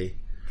actually.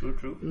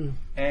 True.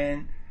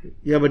 And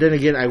yeah, but then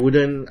again, I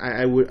wouldn't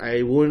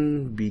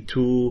be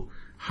too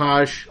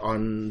harsh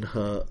on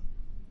her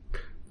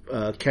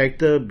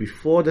character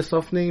before the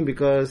softening,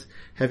 because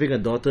having a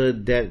daughter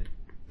that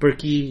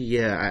perky,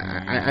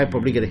 I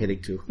probably get a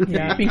headache too.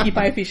 Yeah, Pinkie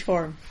Pie fish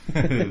form.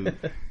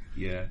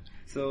 Yeah.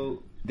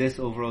 So that's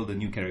overall the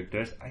new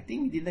characters. I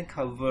think we didn't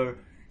cover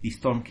the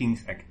Storm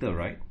King's actor,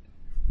 right?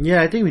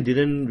 Yeah, I think we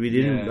didn't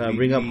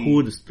bring up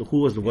who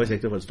was the voice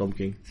actor for Storm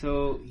King.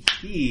 So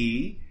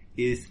he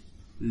is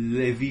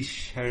Levi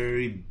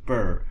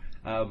Shariber.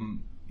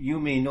 You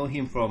may know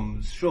him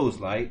from shows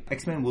like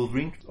X-Men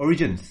Wolverine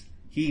Origins.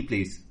 He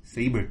plays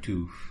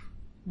Sabretooth.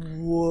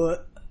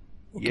 What?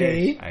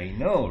 Okay. Yes, I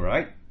know,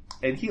 right?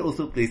 And he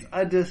also plays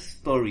other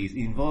stories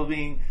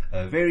involving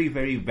a very,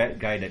 very bad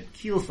guy that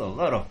kills a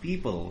lot of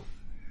people.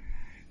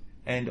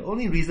 And the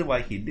only reason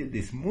why he did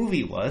this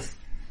movie was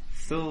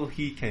so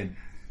he can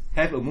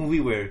have a movie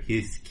where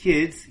his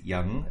kids,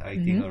 young, I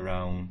think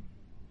around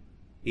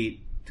 8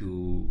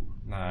 to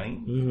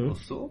 9 or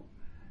so,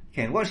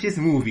 can watch this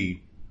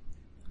movie.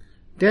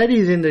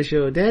 Daddy's in the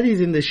show.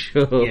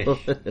 Yes.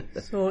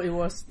 So it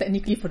was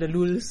technically for the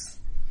lulz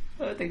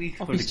Technically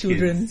of for his the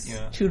children's kids.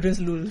 Yeah. children's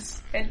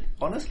lulz. And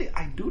honestly,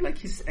 I do like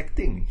his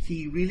acting.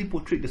 He really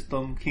portrayed the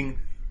Storm King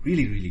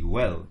really, really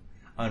well.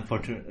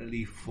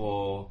 Unfortunately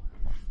for,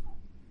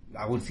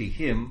 I won't say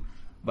him,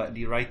 but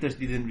the writers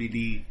didn't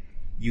really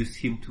use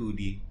him to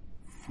the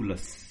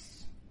fullest.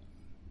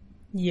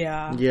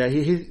 Yeah. Yeah,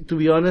 he to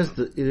be honest,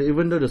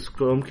 even though the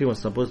Storm King was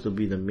supposed to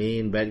be the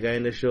main bad guy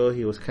in the show,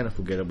 he was kind of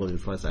forgettable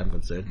as far as I'm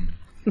concerned.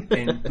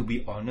 And to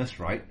be honest,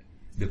 right,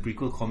 the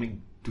prequel comic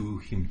do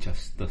him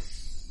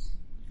justice.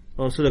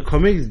 Oh, so the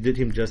comics did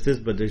him justice,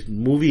 but the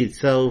movie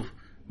itself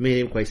made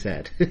him quite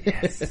sad.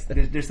 Yes,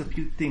 there's a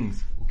few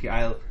things. Okay,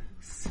 I'll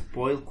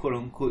spoil quote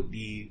unquote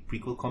the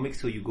prequel comics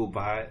so you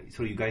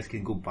guys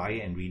can go buy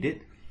and read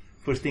it.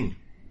 First thing,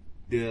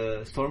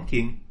 the Storm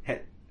King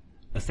had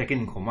a second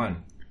in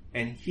command,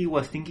 and he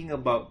was thinking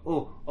about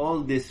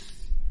all this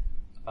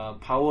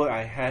power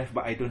I have,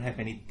 but I don't have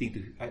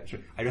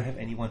I don't have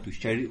anyone to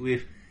share it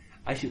with.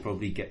 I should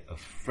probably get a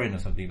friend or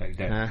something like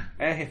that.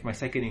 I have my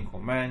second in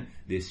command,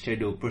 this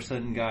shadow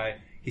person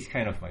guy. He's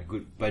kind of my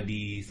good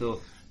buddy,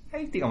 so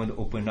I think I want to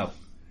open up.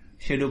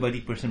 Shadow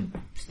buddy person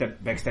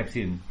backstabs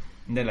in,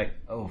 and then like,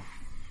 oh,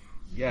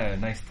 yeah,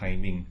 nice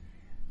timing.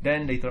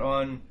 Then later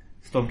on,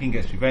 Storm King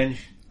gets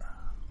revenge,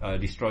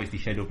 destroys the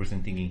shadow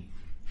person thingy.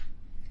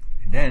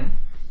 And then,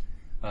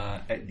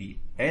 at the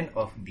end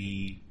of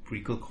the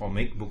prequel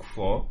comic, book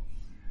 4,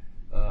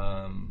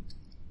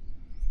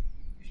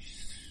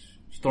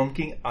 Storm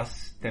King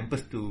asks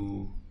Tempest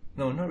to...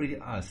 No, not really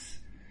ask.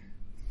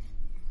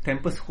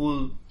 Tempest's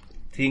whole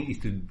thing is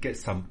to get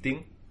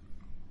something.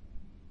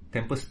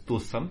 Tempest stole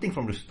something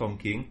from the Storm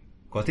King,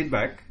 got it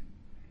back,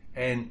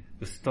 and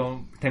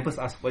Tempest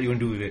asks, what you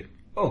want to do with it?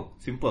 Oh,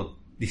 simple.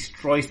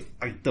 Destroys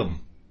item.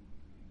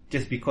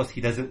 Just because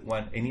he doesn't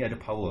want any other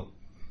power.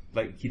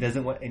 Like, he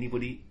doesn't want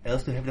anybody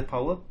else to have the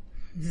power.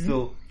 Mm-hmm.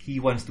 So,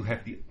 he wants to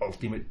have the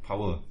ultimate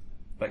power.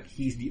 Like,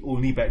 he's the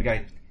only bad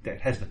guy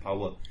that has the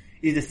power.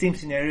 It's the same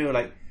scenario,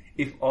 like,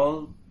 if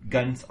all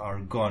guns are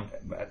gone,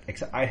 but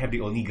except I have the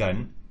only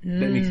gun,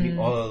 that makes me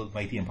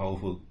almighty and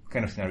powerful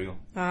kind of scenario.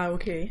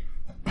 Okay.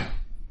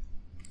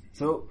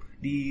 So,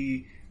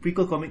 the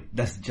prequel comic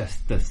does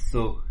justice.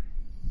 So,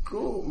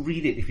 go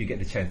read it if you get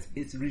the chance.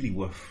 It's really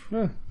worth.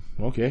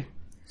 Okay.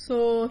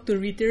 So, to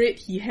reiterate,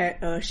 he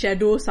had a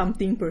shadow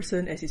something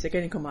person as his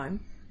second in command.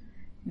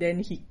 Then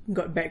he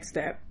got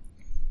backstabbed.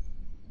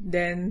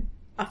 Then,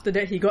 after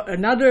that, he got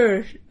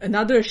another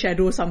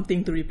shadow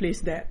something to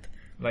replace that.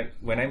 Like,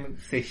 when I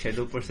say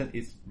shadow person,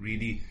 it's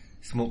really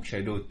smoke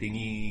shadow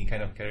thingy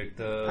kind of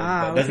character.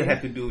 But doesn't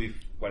have to do with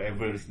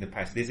whatever is in the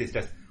past. This is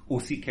just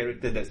OC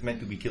character that's meant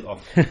to be killed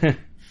off.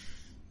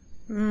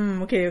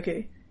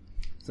 Okay.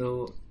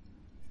 So,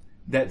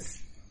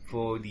 that's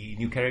for the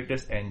new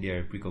characters and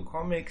their prequel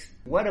comics.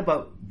 What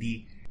about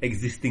the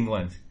existing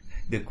ones?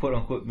 The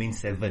quote-unquote main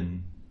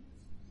 7.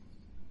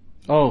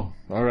 Oh,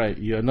 alright.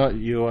 You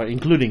are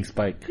including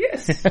Spike.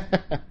 Yes!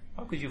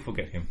 How could you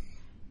forget him?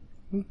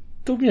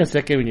 Took me a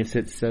second when you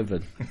said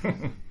 7.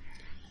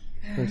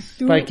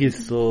 Spike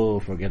is so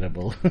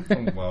forgettable.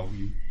 Oh, wow.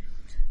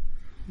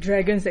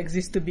 Dragons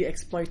exist to be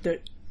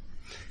exploited.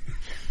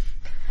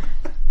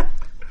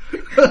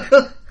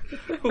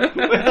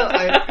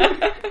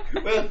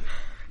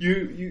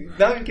 You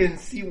now you can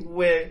see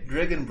where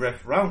Dragon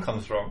Breath Round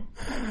comes from.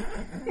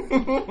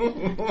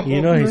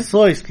 He's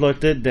so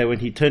exploited that when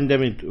he turned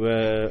them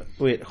into...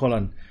 wait, hold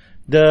on.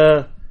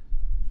 The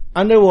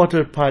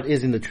underwater part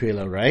is in the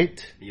trailer,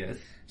 right? Yes.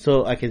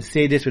 So I can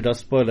say this without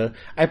spoiler.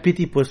 I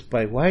pity poor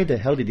Spike. Why the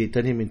hell did they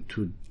turn him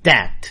into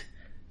that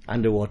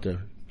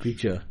underwater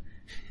creature?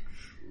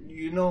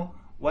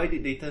 Why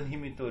did they turn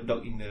him into a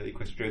dog in the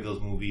Equestria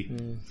Girls movie?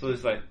 So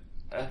it's like,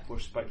 poor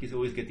Spike, he's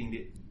always getting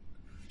the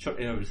short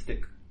end of the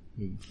stick.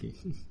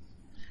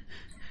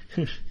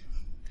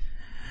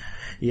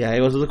 Yeah, it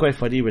was also quite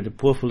funny when the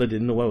poor fella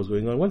didn't know what was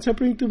going on. What's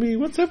happening to me?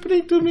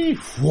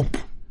 Whoop.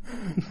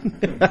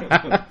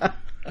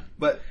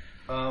 But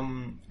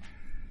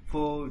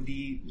for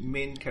the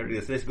main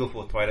characters, let's go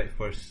for Twilight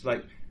first.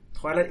 Like,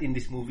 Twilight in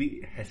this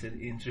movie has an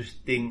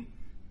interesting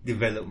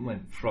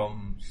development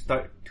from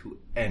start to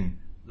end.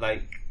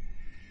 Like,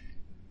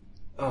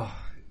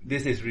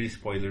 this is really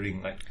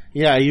spoilering. Like,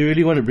 yeah, you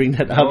really want to bring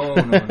that up?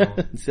 No.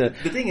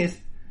 The thing is,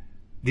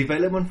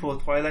 development for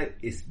Twilight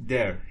is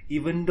there,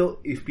 even though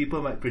if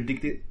people might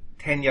predict it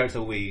 10 yards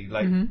away.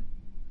 Like,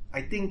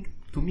 I think,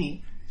 for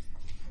me,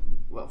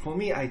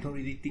 I don't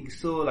really think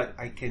so. Like,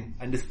 I can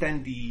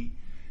understand the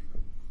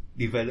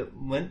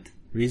development.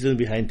 Reason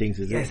behind things,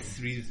 is it? Yes,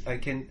 I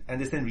can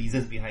understand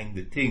reasons behind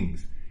the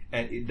things.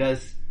 And it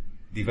does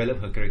develop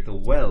her character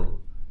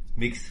well.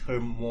 Makes her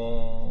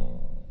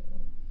more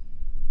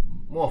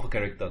of a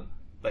character.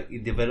 Like,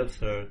 it develops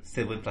her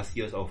 7+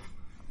 years of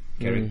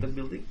character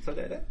building,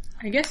 something like that.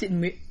 I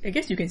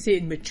guess you can say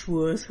it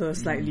matures her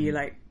slightly.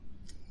 Like,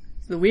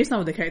 the way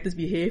some of the characters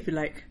behave,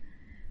 like,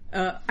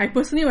 I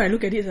personally, when I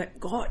look at it, it's like,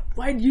 God,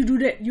 why did you do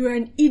that? You're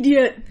an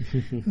idiot.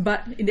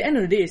 But in the end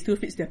of the day, it still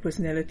fits their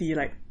personality.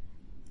 Like,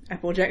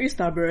 Applejack is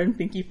stubborn,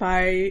 Pinkie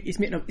Pie is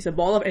a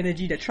ball of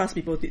energy that trusts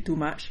people too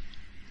much.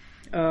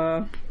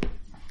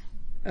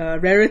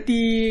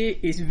 Rarity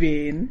is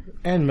vain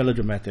and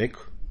melodramatic.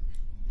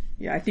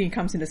 Yeah, I think it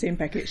comes in the same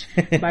package.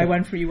 Buy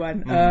one free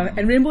one.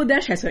 And Rainbow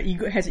Dash has an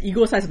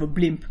ego size of a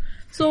blimp.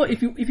 So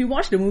if you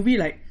watch the movie,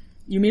 like,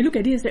 you may look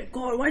at it and say,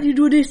 God, why do you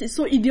do this? It's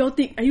so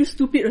idiotic. Are you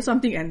stupid or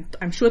something? And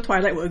I'm sure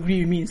Twilight will agree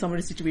with me in some of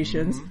the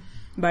situations.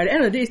 But at the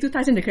end of the day, it still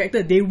ties in the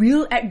character. They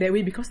will act that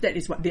way because that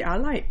is what they are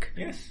like.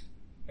 Yes.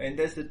 And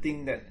that's the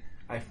thing that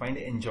I find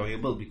it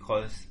enjoyable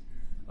because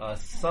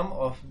some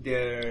of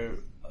their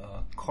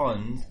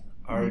cons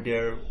are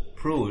their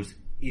pros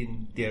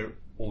in their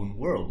own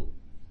world.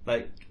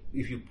 Like,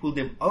 if you pull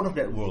them out of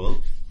that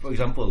world, for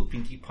example,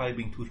 Pinkie Pie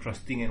being too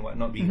trusting and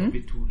whatnot, being a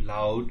bit too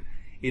loud,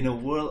 in a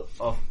world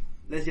of,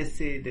 let's just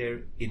say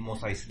they're in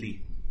Mos Eisley.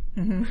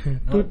 Not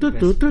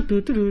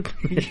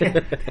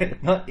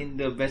in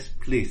the best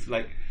place.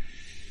 Like,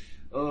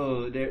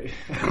 oh, there.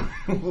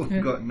 Oh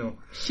God, no.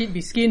 She'd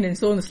be skinned and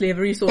sold into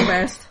slavery so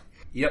fast.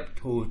 Yep,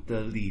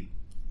 totally.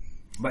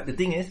 But the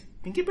thing is,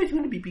 Pinkie Pie is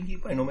going to be Pinkie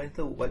Pie no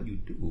matter what you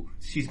do.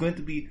 She's going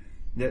to be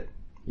that.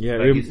 Yeah,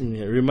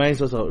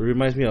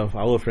 reminds me of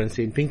our friend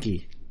Saint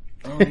Pinky.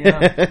 Oh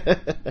yeah.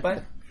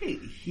 But hey,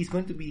 he's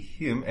going to be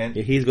him, and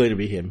he's going to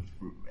be him.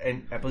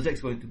 And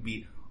Applejack's going to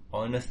be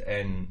honest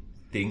and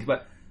things.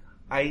 But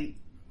I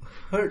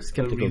heard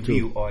a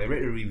review, or I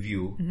read a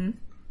review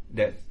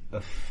that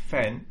a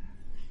fan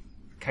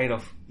kind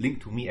of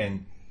linked to me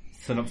and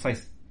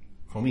synopsized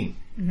for me.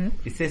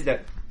 It says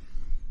that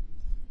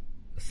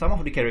some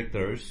of the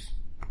characters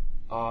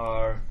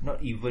are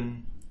not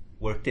even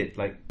worth it.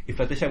 Like, if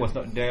Fluttershy was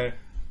not there,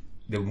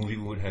 the movie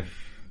would have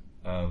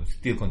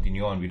still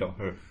continue on without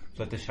her.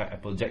 Fluttershy,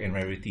 Applejack, and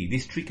Rarity.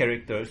 These three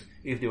characters,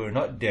 if they were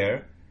not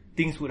there,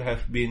 things would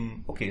have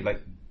been okay.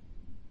 Like,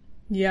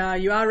 yeah,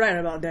 you are right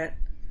about that.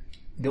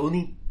 The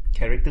only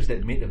characters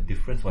that made a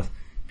difference was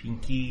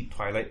Pinkie,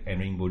 Twilight, and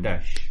Rainbow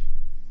Dash.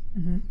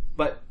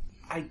 But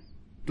I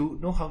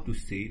don't know how to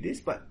say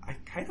this, but I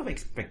kind of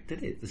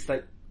expected it. It's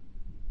like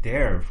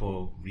there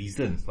for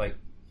reasons. Like,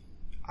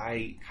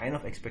 I kind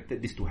of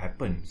expected this to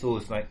happen. So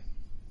it's like,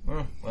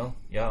 well,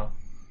 yeah.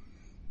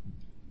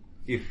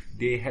 If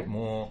they had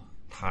more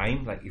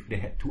time, like if they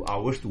had 2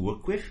 hours to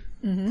work with,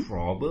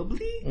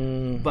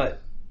 probably.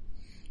 But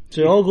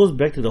so it all goes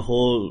back to the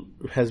whole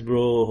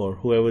Hasbro or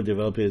whoever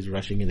developer is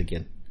rushing it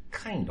again.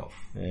 Kind of.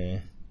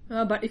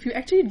 But if you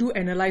actually do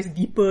analyze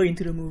deeper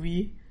into the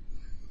movie,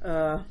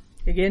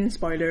 again,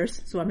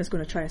 spoilers, so I'm just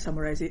going to try and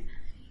summarize it.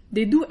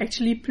 They do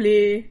actually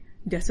play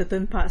their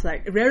certain parts.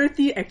 Like,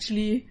 Rarity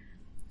actually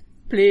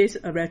plays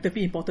a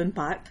relatively important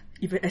part,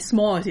 even as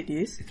small as it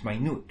is. It's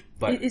minute,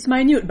 but it's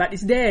minute, but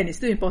it's there and it's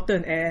still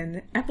important.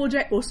 And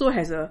Applejack also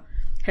has a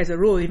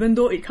role, even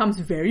though it comes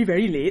very,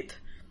 very late,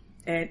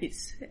 and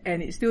it's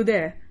still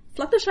there.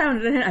 Fluttershy, on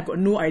the other hand, I've got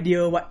no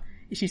idea what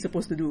is she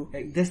supposed to do.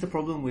 Like, that's the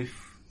problem with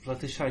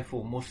Fluttershy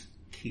for most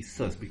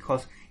cases,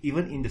 because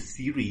even in the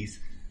series,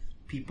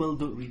 people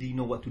don't really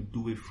know what to do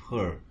with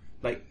her.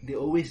 Like, they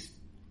always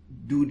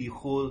do the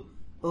whole,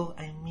 oh,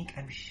 I'm meek,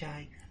 I'm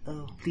shy,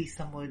 oh, please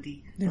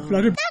somebody. Then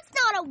Flutter That's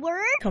not a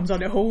word. comes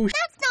out that whole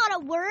That's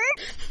not a word.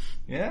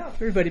 Yeah.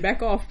 everybody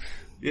back off.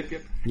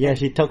 Yep. Yeah,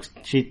 she talks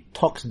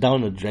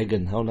down a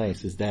dragon. How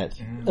nice is that?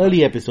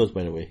 Early episodes,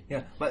 by the way.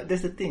 Yeah, but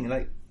that's the thing,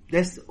 like,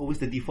 that's always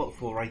the default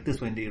for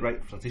writers when they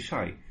write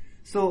Fluttershy.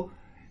 So,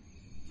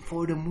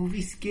 for the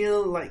movie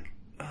scale, like,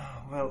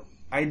 well,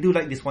 I do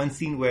like this one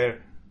scene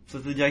where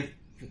Fluttershy...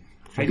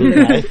 I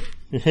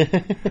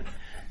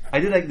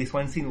do like this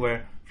one scene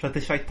where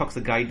Fluttershy talks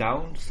a guy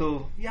down.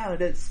 So, yeah,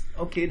 that's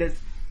okay, that's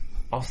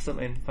awesome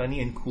and funny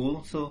and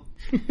cool. So,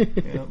 you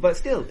know, but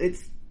still,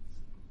 it's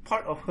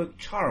part of her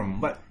charm.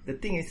 But the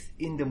thing is,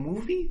 in the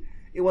movie,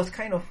 it was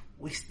kind of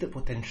wasted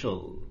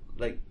potential.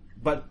 Like,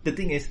 but the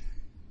thing is,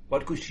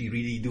 what could she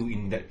really do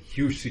in that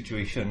huge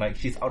situation? Like,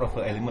 she's out of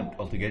her element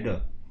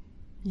altogether.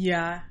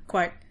 Yeah,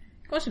 quite.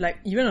 Because like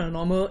even on a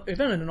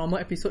normal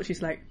episode,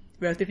 she's like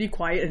relatively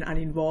quiet and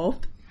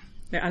uninvolved.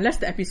 Like, unless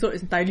the episode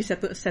is entirely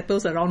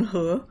settles around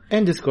her.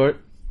 And Discord.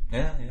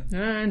 Yeah.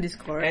 And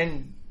Discord.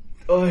 And,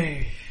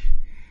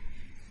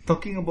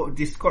 talking about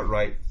Discord,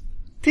 right?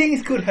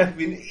 Things could have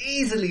been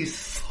easily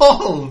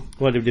solved.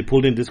 What if they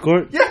pulled in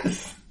Discord?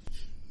 Yes!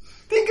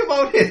 Think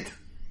about it!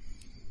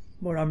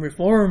 But I'm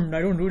reformed,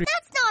 I don't do this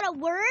That's not a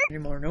word.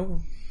 anymore, no.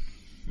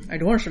 I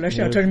don't want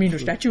Celestia turn me into a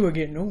statue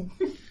again, no.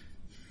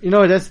 You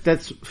know,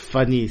 that's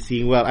funny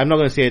seeing, well, I'm not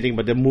going to say anything,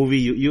 but the movie,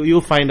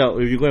 you'll find out,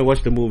 if you're going to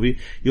watch the movie,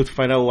 you'll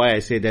find out why I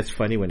say that's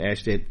funny when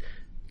Ash said,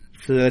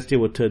 Celestia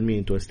will turn me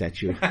into a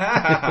statue.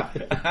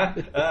 But,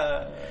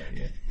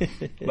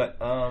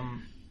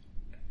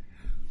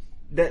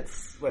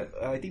 that's, well,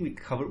 I think we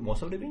covered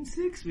most of the main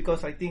six,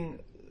 because I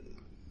think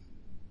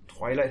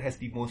Twilight has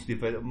the most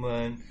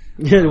development.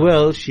 Yeah,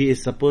 well, she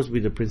is supposed to be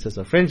the princess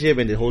of friendship,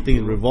 and the whole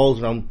thing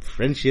revolves around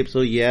friendship,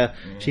 so yeah,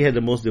 she had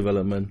the most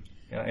development.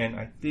 Yeah, and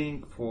I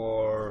think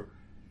for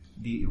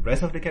the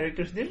rest of the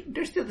characters,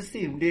 they're still the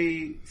same.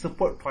 They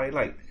support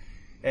Twilight.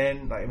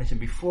 And like I mentioned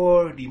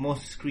before, the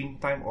most screen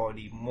time or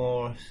the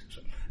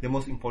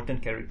most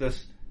important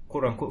characters,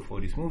 quote unquote, for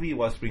this movie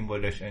was Rainbow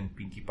Dash and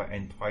Pinkie Pie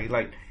and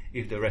Twilight.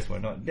 If the rest were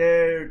not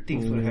there,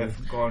 things would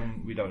have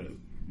gone without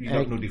you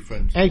got no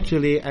difference.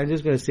 Actually, I'm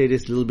just going to say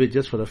this a little bit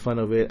just for the fun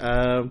of it.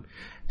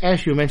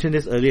 Ash, you mentioned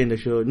this earlier in the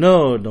show.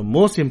 No, the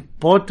most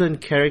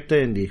important character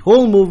in the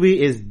whole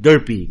movie is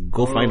Derpy.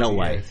 Go find out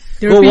why. Yes.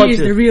 Derpy is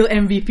the real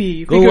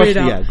MVP. Go Figure watch, it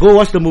out. go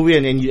watch the movie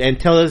and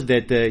tell us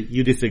that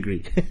you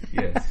disagree.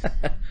 Yes.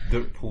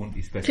 Dirt Pone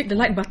is best. Click the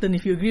like button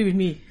if you agree with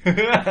me.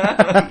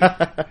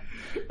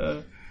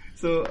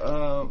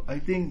 So I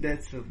think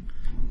that's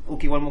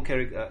okay. One more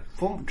character,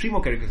 three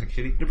more characters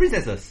actually. The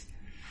princesses.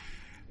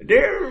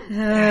 They're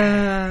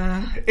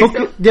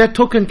They're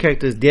token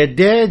characters. They're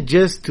there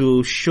just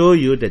to show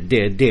you that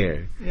they're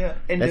there. yeah,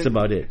 and That's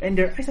about it. And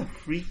their eyes are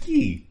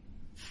freaky.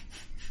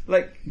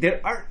 Like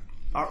their art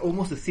are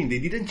almost the same. They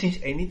didn't change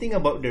anything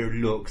about their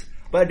looks,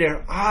 but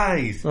their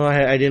eyes. Oh,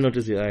 I didn't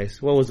notice the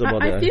eyes. What was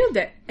about the I eyes? feel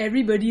that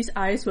everybody's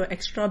eyes were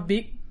extra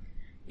big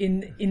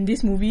in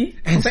this movie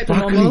And compared to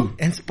normal.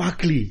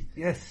 sparkly.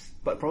 Yes,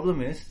 but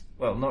problem is,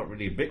 well, not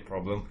really a big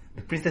problem.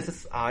 The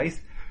princess's eyes,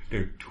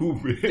 they're too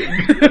big.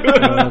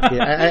 Okay,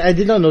 I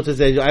did not notice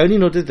that. I only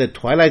noticed that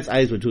Twilight's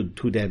eyes were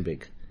too damn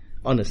big.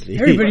 Honestly.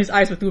 Everybody's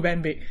eyes were too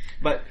damn big.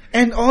 But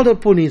And all the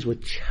ponies were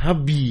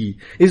chubby.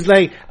 It's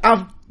like,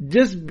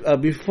 just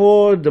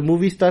before the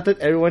movie started,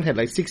 everyone had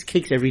like 6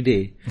 cakes every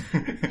day.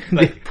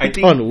 They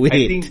put on weight.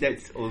 I think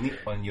that's only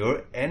on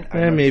your end.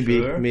 I'm not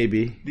sure.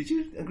 Maybe. Did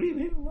you agree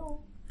with him? No.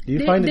 Do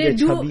you find that they're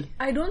chubby?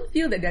 I don't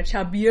feel that they're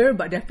chubbier,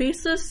 but their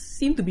faces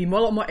seem to be a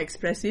lot more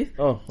expressive.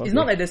 Oh, okay. It's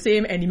not like the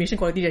same animation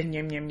quality as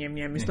nyam nyam nyam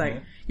nyam. It's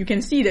like you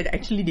can see that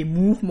actually they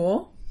move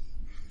more.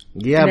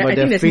 Yeah, I but think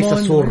their there's faces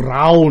are so more-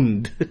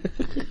 round.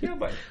 Yeah,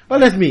 but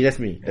Well, that's me.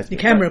 The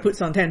camera puts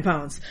on 10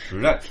 pounds.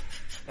 right.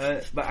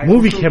 But I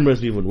Movie also,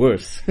 cameras even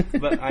worse.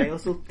 But I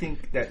also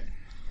think that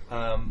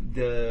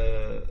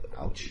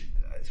Ouch.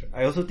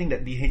 I also think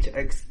that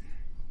DHX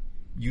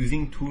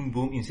using Toon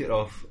Boom instead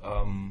of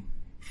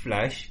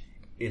Flash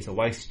is a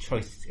wise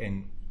choice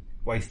and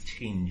wise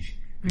change,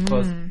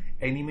 because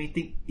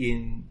animating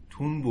in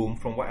Toon Boom,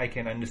 from what I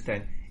can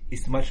understand,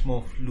 is much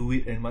more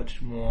fluid and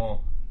much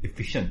more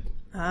efficient.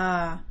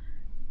 That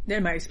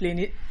might explain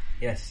it.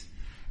 Yes,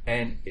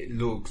 and it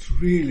looks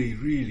really,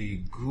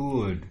 really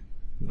good.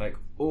 Like,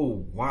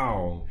 oh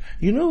wow.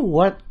 You know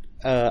what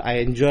I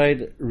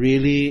enjoyed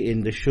really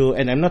in the show,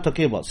 and I'm not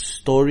talking about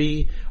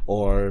story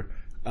or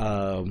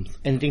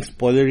anything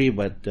spoilery,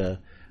 but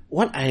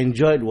what I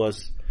enjoyed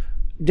was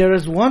there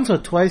was once or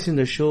twice in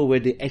the show where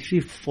they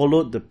actually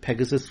followed the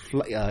Pegasus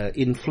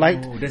in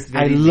flight. Oh, that's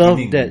I very love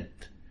beginning.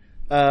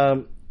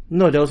 that.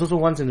 No, there was also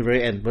once in the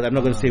very end, but I'm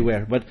not going to say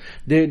where. But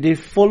they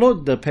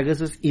followed the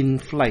Pegasus in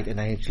flight, and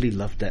I actually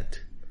loved that.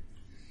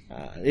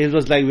 It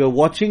was like we were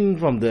watching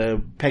from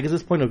the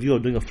Pegasus point of view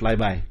of doing a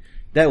flyby.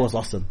 That was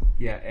awesome.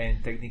 Yeah,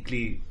 and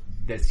technically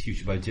that's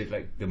huge budget.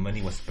 Like the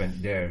money was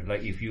spent there.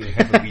 Like if you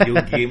have a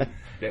video game,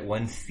 that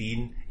one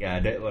scene, yeah,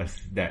 that was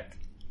that.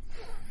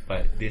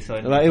 But this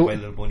one, Like, My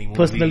Little Pony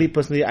movie,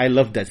 Personally, I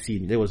loved that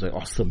scene. That was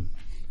awesome.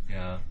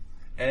 yeah.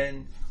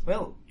 And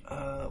well,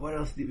 what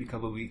else did we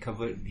cover? We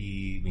covered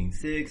the Wing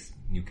Six,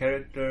 new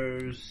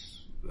characters.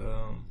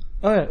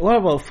 Alright, what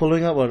about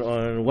following up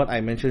on what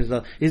I mentioned?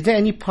 Is there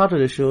any part of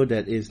the show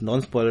that is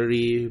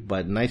non-spoilery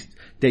but nice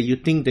that you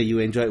think that you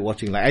enjoyed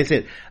watching? Like I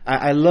said,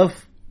 I love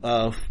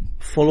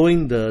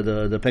following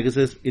the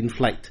Pegasus in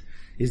flight.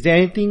 Is there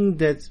anything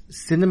that's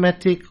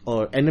cinematic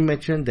or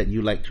animation that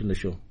you liked from the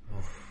show?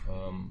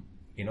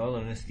 In all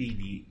honesty,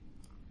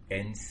 the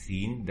end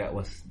scene, that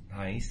was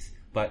nice,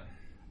 but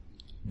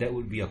that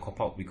would be a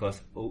cop-out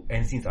because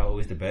end scenes are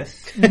always the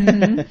best.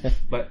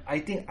 But I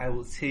think I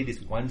would say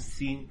this one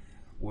scene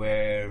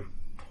where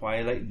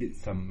Twilight did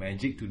some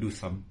magic to do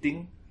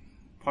something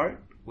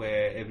part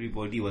where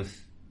everybody was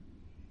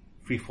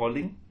free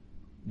falling.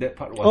 That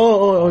part was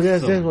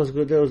awesome. That was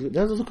good. That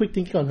was also quick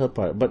thinking on her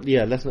part. But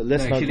yeah, let's No,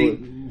 not actually,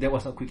 go. that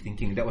was not quick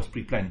thinking. That was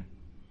pre-planned.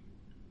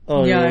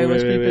 Oh, Yeah, it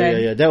was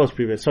pre-planned. Yeah, that was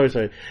pre-planned.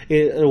 Sorry.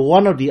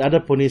 One of the other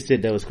ponies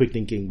said that was quick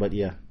thinking, but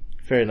yeah,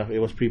 fair enough. It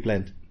was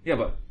pre-planned. Yeah,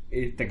 but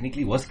it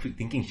technically was quick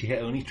thinking. She had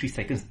only 3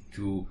 seconds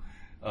to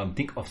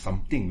think of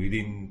something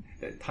within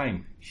that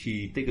time.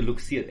 She take a look,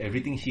 see at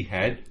everything she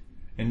had,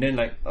 and then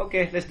like,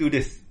 okay, let's do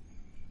this.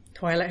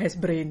 Twilight has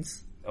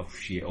brains. Oh,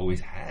 she always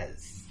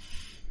has.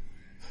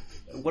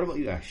 What about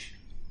you, Ash?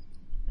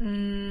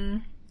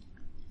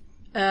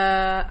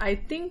 I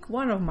think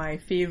one of my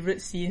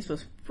favorite scenes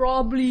was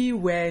probably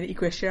when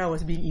Equestria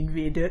was being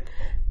invaded.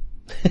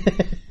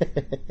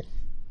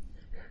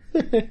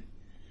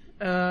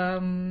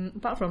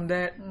 Apart from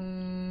that,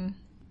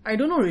 I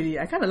don't know really.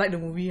 I kind of like the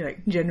movie,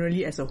 like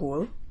generally as a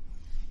whole.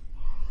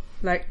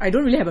 Like I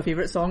don't really have a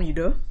favorite song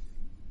either,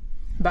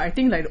 but I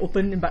think like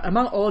but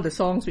among all the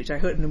songs which I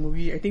heard in the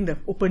movie, I think the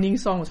opening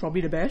song was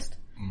probably the best.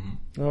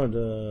 Oh,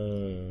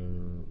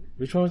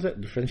 which one was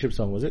that? The friendship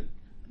song, was it?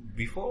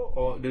 Before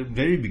or the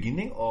very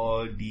beginning,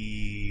 or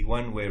the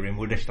one where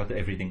Rainbow Dash started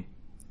everything?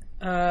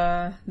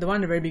 The one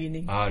at the very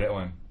beginning. Ah, that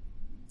one.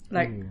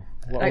 Like,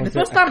 What like the was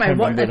first that? time I I can't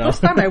watched, remember the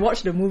first now. time I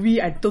watched the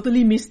movie, I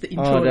totally missed the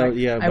intro. Oh, that- like,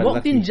 yeah, I but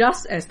walked in lucky.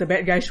 just as the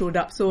bad guy showed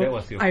up. So That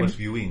was your first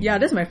viewing. Yeah,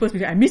 that's my first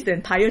viewing. I missed the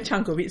entire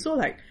chunk of it. So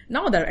like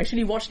now that I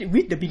actually watched it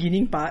with the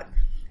beginning part,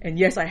 and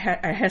yes, I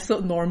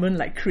hassled Norman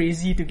like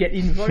crazy to get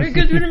in. We're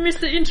gonna miss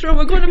the intro.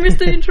 We're gonna miss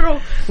the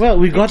intro. Well,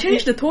 we It got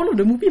changed the tone of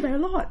the movie by a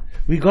lot.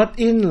 we got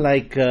in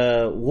like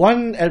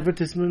one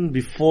advertisement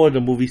before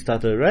the movie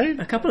started, right?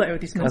 A couple of A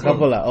advertisements.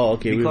 couple lah. Oh,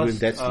 okay. We Because went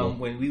that slow.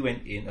 when we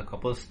went in, a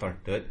couple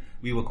started.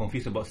 We were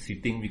confused about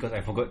seating because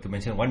I forgot to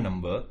mention one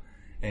number,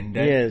 and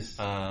then Yes.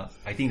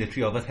 I think the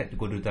three of us had to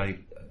go to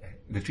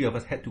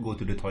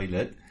the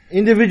toilet.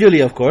 Individually,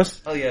 of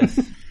course. Oh yes,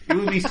 it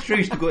would be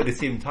strange to go at the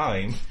same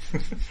time.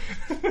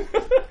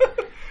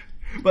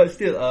 But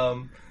still,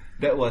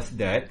 that was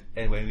that.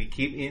 And when we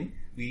came in,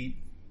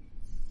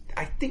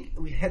 I think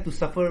we had to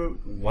suffer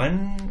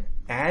one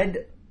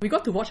ad. We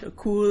got to watch a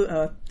cool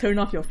turn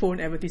off your phone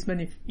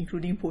advertisement,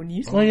 including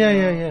ponies. Oh yeah.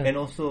 And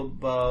also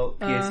about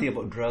PSA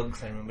about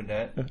drugs. I remember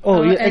that.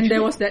 Oh yeah. And Actually,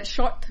 there was that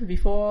shot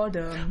before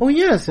the. oh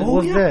yes, it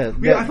was there.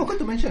 Yeah, I That- forgot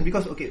to mention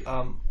because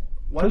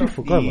one Totally of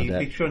forgot the about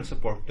that. Patreon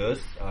supporters,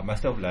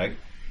 Master Black,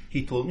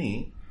 he told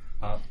me,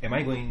 am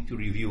I going to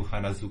review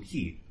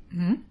Hanazuki?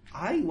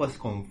 I was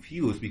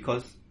confused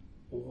because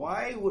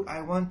why would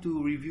I want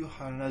to review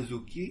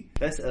Hanazuki?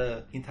 That's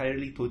a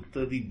entirely,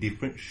 totally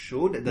different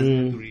show that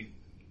doesn't have to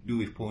do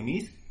with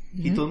ponies.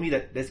 He told me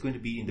that that's going to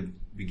be in the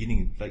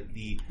beginning, like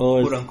the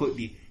quote unquote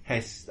the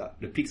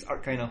Pix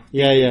art kind of.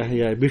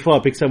 Yeah. Before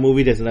a Pixar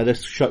movie, there's another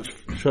short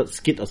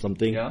skit or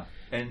something. Yeah,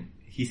 and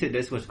he said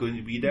that's what's going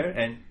to be there,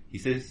 and he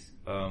says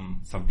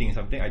something.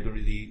 I don't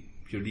really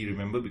purely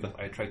remember because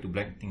I tried to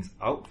blank things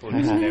out for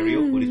this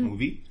scenario for this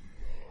movie,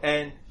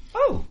 and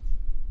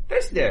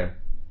that's there.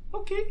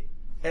 Okay,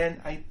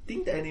 and I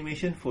think the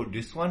animation for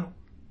this one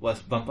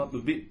was bumped up a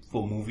bit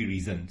for movie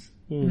reasons.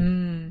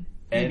 And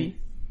Maybe.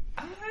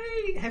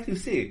 I have to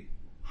say,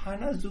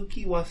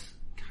 Hanazuki was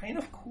kind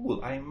of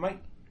cool. I might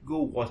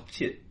go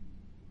watch it.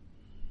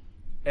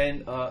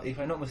 And if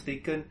I'm not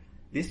mistaken,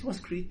 this was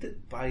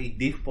created by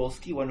Dave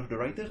Polsky, one of the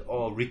writers,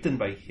 or written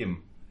by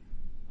him.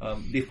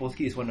 Dave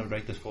Polsky is one of the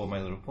writers for My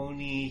Little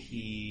Pony.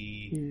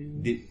 He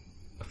did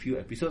a few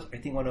episodes. I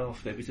think one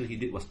of the episodes he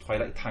did was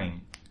Twilight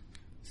Time.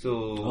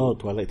 So Oh,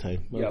 Twilight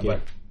Time. Okay. yeah,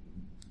 but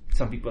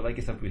some people like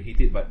it, some people hate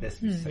it. But that's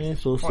besides Yeah, the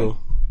so. point.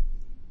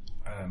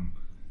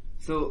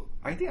 So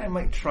I think I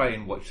might try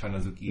and watch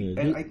Hanazuki,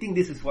 and I think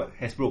this is what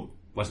Hasbro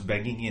was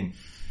banging in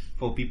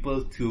for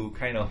people to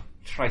kind of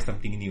try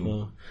something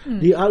new.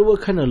 The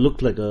artwork kind of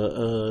looked like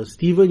a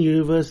Steven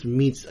Universe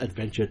meets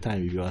Adventure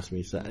Time, if you ask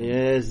me. So,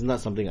 yeah, it's not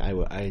something I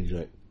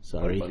enjoyed. What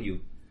Sorry. about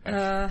you?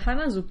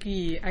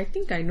 Hanazuki, I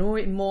think I know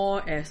it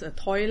more as a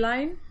toy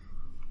line.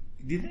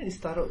 Didn't it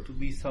start out to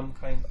be some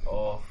kind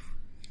of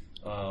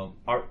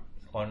art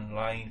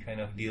online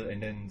kind of deal,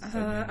 and then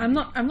suddenly-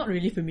 I'm not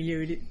really familiar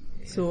with it,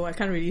 so I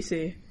can't really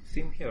say.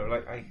 Same here.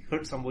 Like I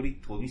heard somebody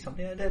told me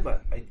something like that,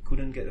 but I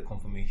couldn't get a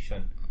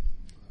confirmation.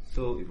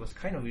 So it was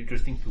kind of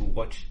interesting to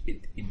watch it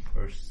in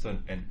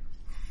person and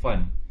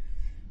fun.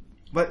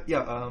 But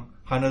yeah,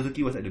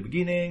 Hanazuki was at the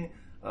beginning.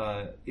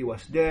 It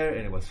was there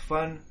and it was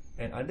fun.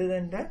 And other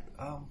than that,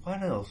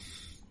 what else?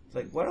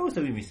 Like, what else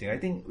are we missing? I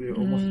think we're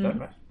almost done,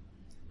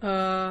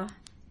 right?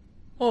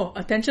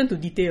 Attention to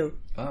detail.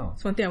 Oh.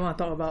 That's one thing I want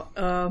to talk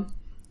about.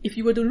 If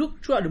you were to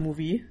look throughout the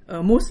movie,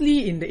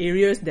 mostly in the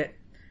areas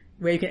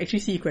where you can actually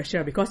see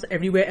Equestria, because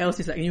everywhere else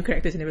is like new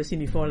characters you've never seen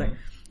before. Like,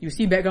 you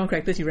see background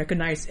characters you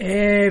recognize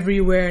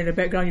everywhere in the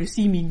background. You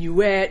see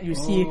Minuet, you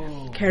see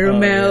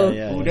Caramel,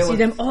 yeah. you see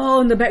them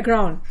all in the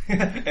background.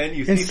 And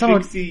you And see some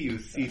of- Trixie, you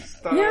see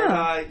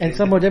Starlight. And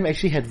some of them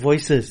actually had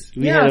voices.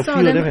 We had a few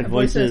of them had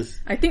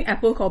voices. I think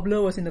Apple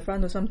Cobbler was in the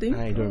front or something.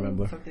 I don't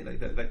remember. Something like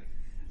that.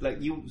 Like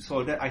you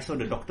saw that. I saw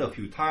the Doctor a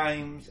few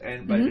times,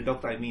 and by the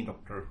Doctor I mean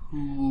Doctor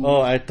Who.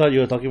 Oh, I thought you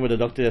were talking about the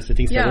doctor that's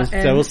sitting Yeah,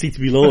 several and- seats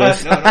below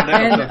us. No, that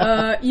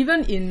And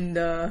even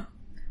in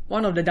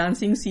one of the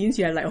dancing scenes,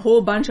 you had like a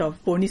whole bunch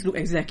of ponies look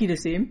exactly the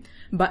same,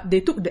 but they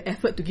took the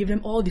effort to give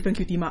them all different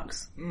cutie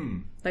marks.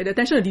 Like the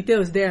attention to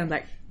detail is there, and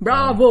like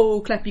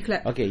bravo, clappy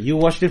clap. Okay, you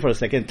watched it for the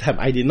second time.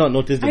 I did not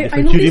notice the I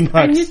different cutie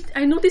marks.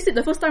 I noticed it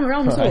the first time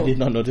around also. I did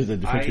not notice the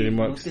different I cutie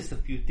marks. noticed a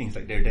few things,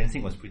 like their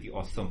dancing was pretty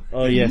awesome.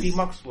 Oh, the yes. cutie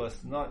marks was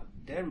not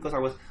there because I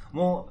was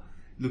more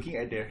looking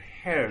at their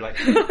hair, like,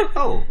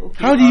 oh,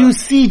 okay. How do you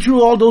see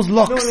through all those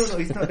locks? No,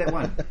 it's not that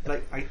one.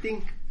 Like, I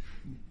think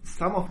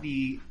some of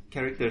the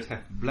characters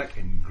have black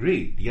and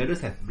grey, the others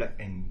have black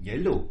and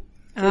yellow.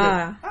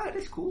 So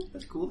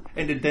that's cool.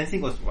 And the dancing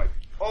was like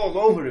all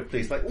over the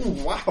place. Like, oh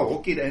wow,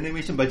 okay, the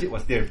animation budget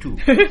was there too.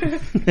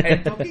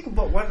 And talking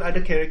about one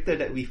other character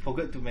that we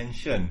forgot to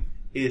mention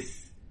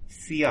is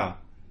Sia.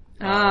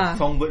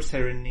 Songbird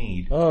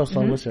Serenade. Oh,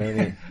 Songbird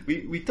Serenade.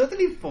 We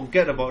totally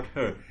forget about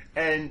her,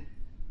 and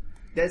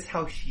that's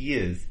how she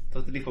is.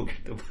 Totally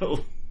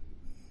forgettable.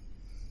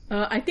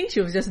 I think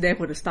she was just there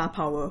for the star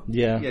power.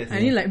 Yeah. Yes. I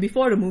mean, like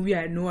before the movie,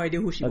 I had no idea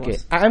who she Okay,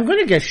 was. I'm going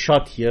to get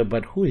shot here,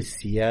 but who is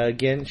Sia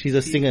again? She's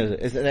a singer.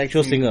 It's an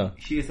actual singer.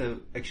 She is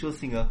an actual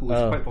singer who is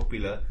quite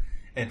popular,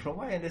 And from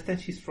what I understand,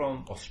 she's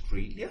from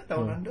Australia,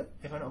 down under,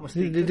 if I'm not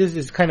mistaken. This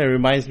is kind of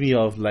reminds me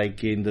of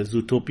like in the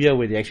Zootopia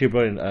where they actually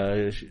brought in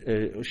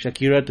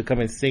Shakira to come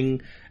and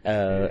sing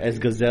as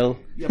Gazelle.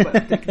 Yeah,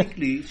 but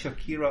technically,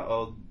 Shakira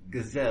or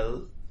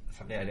Gazelle,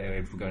 something like that,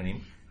 I forgot her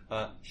name,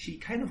 she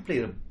kind of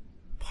played a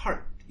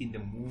part in the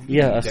movie.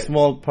 Yeah, a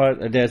small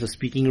part. There's a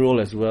speaking role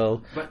as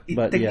well. But it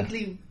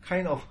technically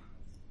kind of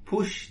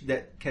pushed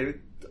that character,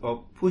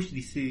 or pushed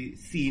the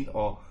scene,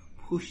 or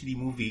pushed the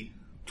movie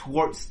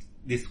towards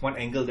this one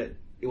angle that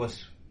it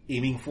was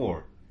aiming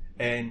for.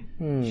 And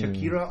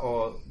Shakira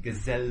or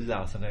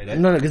Gazelle, something like that.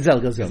 No, Gazelle,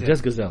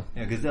 just Gazelle.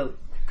 Yeah, Gazelle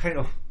kind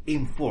of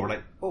aimed for,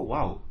 like, oh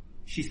wow,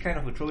 she's kind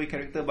of a throwaway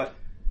character, but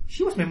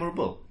she was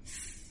memorable.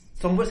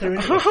 Songbird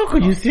Serenade. How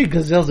could you say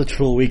Gazelle's a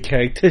throwaway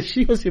character?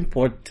 She was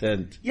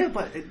important. Yeah,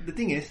 but the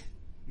thing is,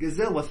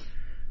 Gazelle was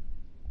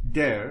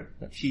there,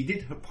 she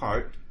did her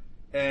part,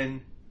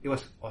 and it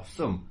was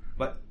awesome.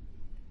 But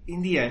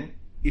in the end,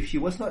 if she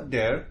was not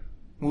there,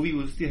 movie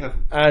will still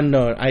have...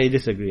 No, I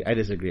disagree.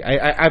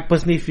 I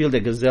personally feel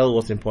that Gazelle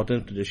was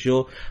important to the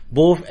show,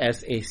 both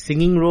as a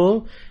singing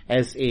role,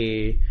 as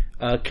a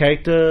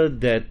character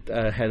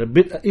that had a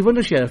bit... Even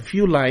though she had a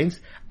few lines,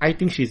 I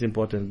think she's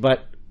important.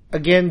 But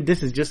again,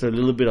 this is just a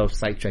little bit of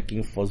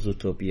sidetracking for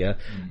Zootopia.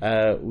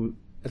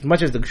 As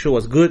much as the show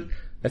was good,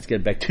 let's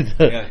get back to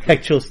the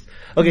actual...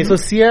 Okay, so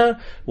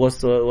Sia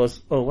was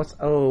what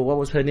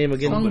was her name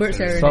again?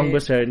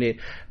 Songbird Serenade.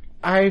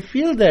 I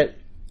feel that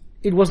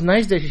it was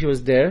nice that she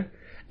was there,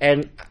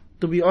 and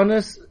to be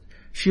honest,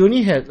 she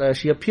only had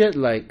she appeared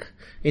like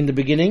in the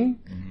beginning,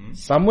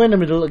 somewhere in the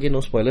middle. Again, no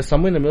spoilers.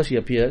 Somewhere in the middle she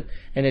appeared,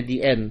 and at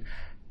the end,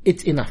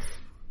 it's enough.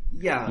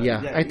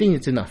 Yeah, I think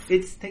it's enough.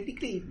 It's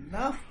technically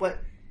enough, but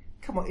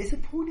come on, it's a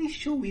pony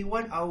show. We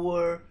want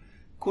our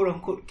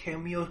quote-unquote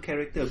cameo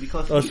character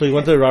because... Oh, so you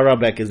wanted Rara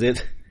back, is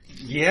it?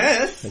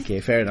 Yes.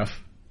 Okay, fair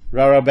enough.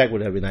 Rara back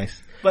would have been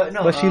nice. But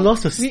no, but she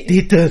lost her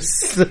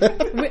status.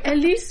 At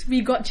least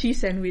we got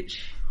cheese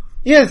sandwich.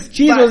 Yes,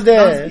 cheese was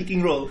there.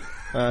 Non-speaking role.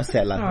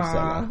 Sad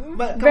lah.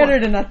 But better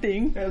than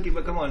nothing. Okay,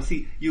 but come on,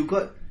 see, you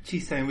got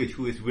Cheese Sandwich,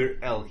 who is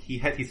Weird Al. He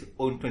had his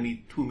own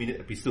 22-minute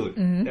episode.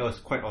 That was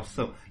quite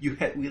awesome. You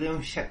had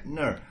William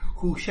Shatner,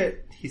 who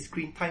shared his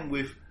screen time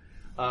with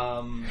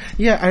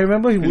yeah, I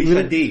remember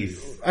Felicia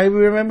Days. I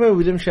remember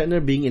William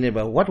Shatner being in it,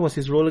 but what was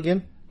his role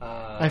again?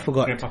 I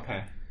forgot. Grandpa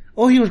Pear.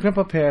 Oh, he was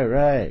Grandpa Pear,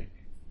 right.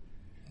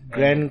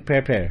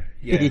 Grandpa Pear.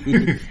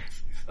 Yeah.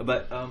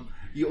 But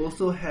you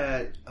also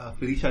had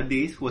Felicia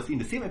Days, who was in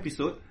the same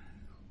episode,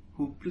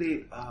 who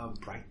played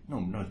Bright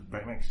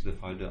Max the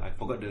father. I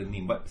forgot the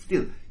name, but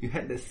still, you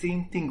had the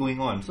same thing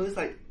going on. So it's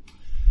like,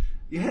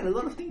 you had a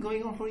lot of things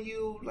going on for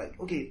you. Like,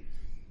 okay,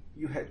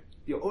 you had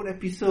your own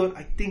episode.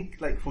 I think,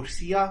 like, for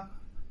Sia,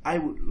 I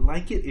would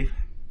like it if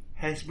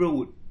Hasbro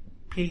would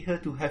pay her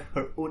to have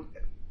her own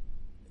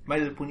My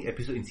Little Pony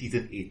episode in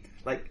season 8.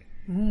 Like,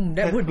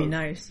 that would be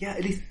nice. Yeah,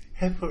 at least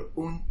have her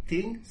own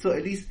thing. So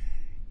at least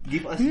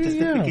give us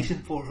justification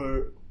for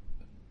her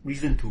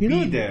reason to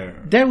be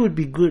there. That would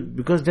be good,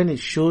 because then it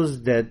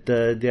shows that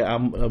there are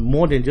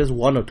more than just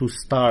one or two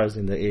stars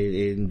in the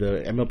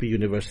MLP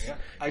universe. Yeah,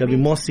 There'll be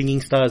more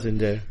singing stars in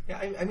there.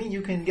 Yeah, I mean,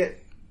 you can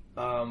get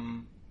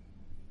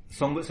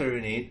Songbird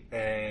Serenade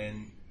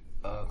and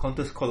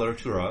Countess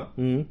Colortura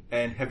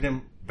and have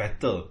them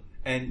battle.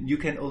 And you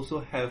can also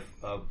have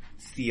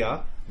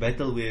Sia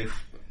battle with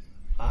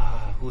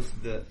who's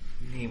the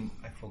name?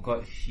 I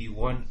forgot. She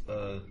won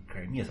a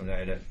Grammy or something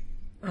like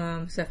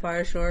that.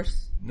 Sapphire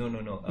Shores.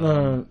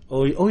 No.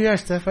 Oh yeah,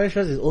 Sapphire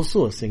Shores is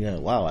also a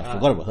singer. Wow, I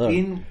forgot about her.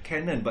 In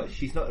canon, but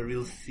she's not a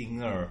real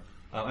singer.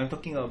 I'm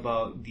talking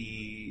about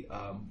the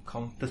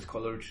Countess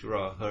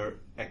Colortura, her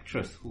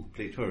actress who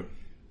played her.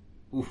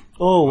 Oof.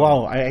 Oh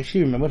wow, I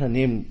actually remembered her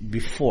name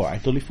before. I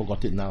totally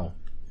forgot it now.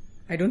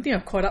 I don't think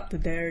I've caught up to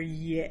there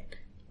yet.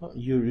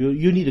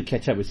 You need to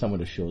catch up with some of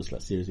the shows,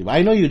 like, seriously. But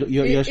I know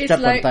you're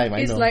strapped on time. I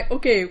know. It's like,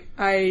 okay,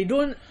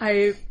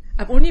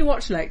 I've only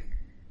watched like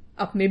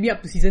maybe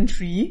up to season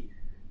 3.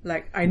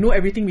 Like, I know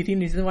everything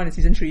between season 1 and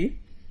season 3.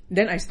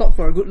 Then I stopped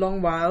for a good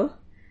long while.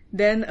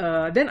 Then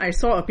I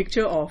saw a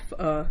picture of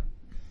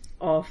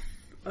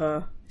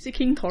is it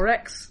King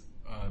Thorax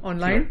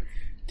online?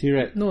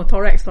 T-Rex. No,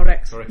 Thorax.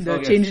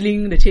 The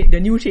changeling, the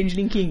new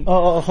changeling king.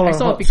 Oh, hold on. I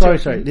saw a picture.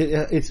 Sorry.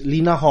 It's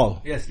Lena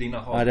Hall. Yes,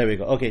 Lena Hall. There we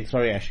go. Okay,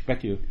 sorry, Ash.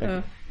 Back to you.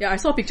 Yeah, I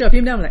saw a picture of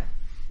him. Then I'm like,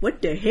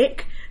 what the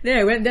heck? Then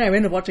I went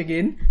to watch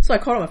again. So I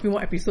caught up a few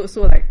more episodes.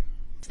 So like,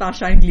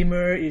 Starshine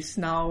Glimmer is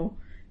now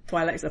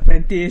Twilight's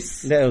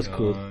Apprentice. That was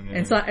cool.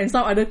 And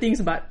some other things,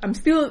 but I'm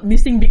still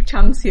missing big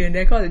chunks here and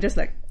there because it's just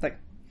like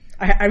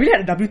I really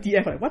had a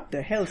WTF. Like, what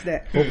the hell is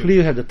that? Hopefully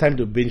you have the time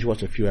to binge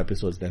watch a few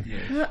episodes then.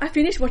 Yeah. I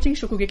finished watching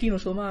Shokugeki no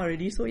Soma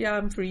already, so yeah,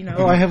 I'm free now.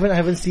 Oh, I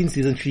haven't seen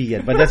season 3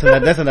 yet, but that's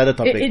another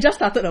topic. It just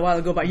started a while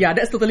ago, but yeah,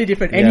 that's totally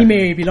different.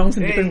 Anime belongs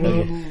in different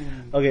world.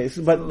 Okay,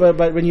 so,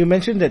 but when you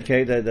mentioned that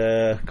character,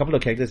 the couple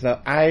of characters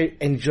now, I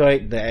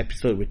enjoyed the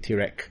episode with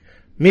T-Rex.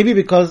 Maybe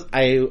because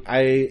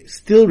I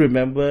still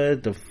remember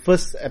the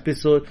first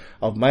episode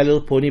of My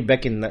Little Pony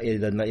back in the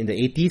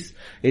 80s.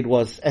 It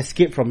was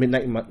Escape from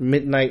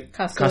Midnight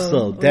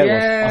Castle. That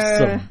was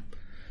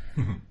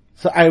awesome.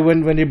 So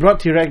when they brought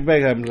T-Rex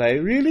back, I'm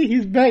like, really?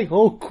 He's back?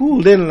 Oh,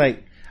 cool. Then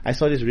I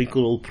saw this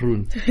wrinkled old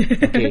prune.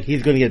 Okay,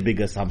 he's gonna get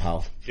bigger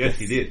somehow. Yes,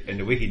 he did. And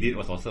the way he did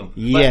was awesome.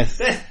 Yes.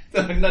 But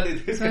that's another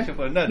discussion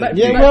for another But-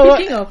 day. Yeah, But well,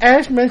 speaking of-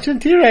 Ash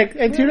mentioned T-Rex,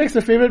 and T-Rex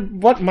is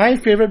my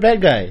favorite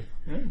bad guy.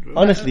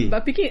 Honestly.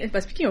 But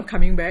speaking of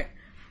coming back,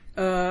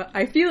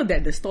 I feel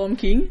that the Storm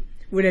King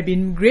would have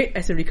been great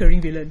as a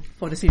recurring villain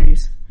for the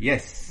series.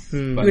 Yes.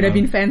 It But, would have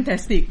been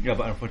fantastic. Yeah,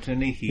 but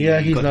unfortunately he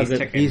he's got not his good.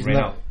 check and He's ran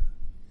not. out.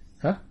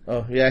 Huh?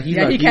 Oh, yeah, he's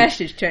Yeah, not. he cashed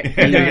his check.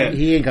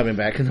 He ain't coming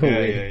back. No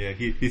way.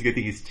 Yeah. He's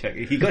getting his check.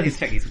 He got his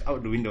check. He's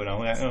out the window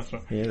now. Yeah,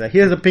 like,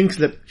 here's a pink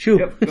slip. Shoo.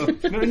 Yep.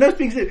 No, not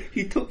things that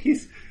he took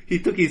his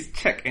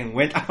check and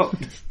went out.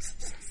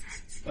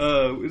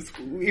 If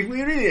we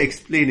really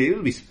explain it, it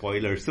will be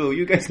spoilers. So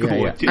you guys go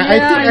Yeah, watch yeah.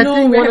 it. I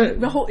know.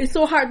 think It's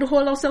so hard to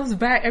hold ourselves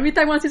back. Every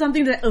time I see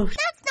something that,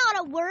 That's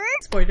not a word.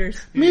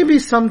 spoilers. Maybe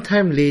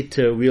sometime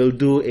later we'll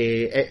do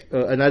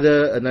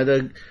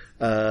another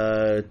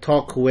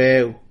talk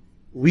where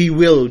we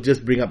will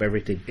just bring up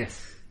everything.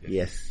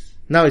 Yes.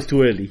 Now it's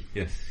too early.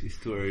 Yes, it's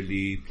too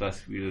early.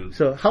 Plus, we'll.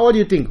 So how do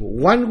you think?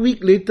 1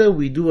 week later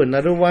we do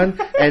another one,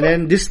 and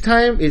then this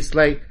time it's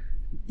like,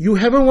 you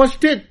haven't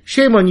watched it?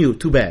 Shame on you.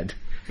 Too bad.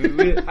 I'll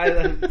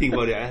have to think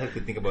about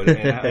it.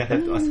 And I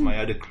have to ask my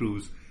other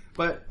crews.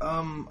 But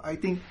I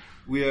think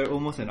we are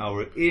almost an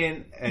hour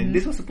in, and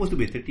this was supposed to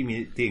be a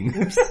 30-minute thing.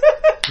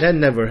 That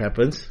never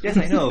happens. Yes,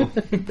 I know.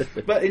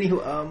 But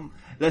anywho,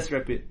 let's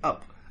wrap it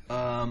up.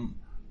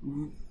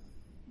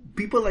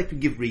 People like to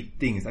give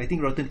ratings. I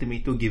think Rotten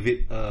Tomato give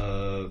it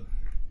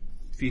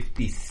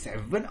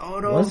 57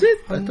 out of Was it?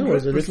 I thought it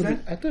was a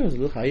 100%.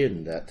 little higher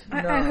than that.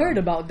 I heard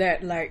about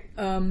that. Like,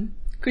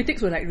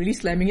 critics were like really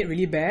slamming it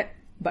really bad,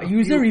 but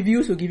user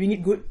reviews were giving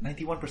it good.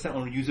 91%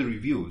 on user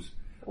reviews.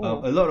 A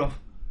lot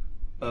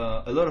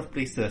of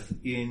places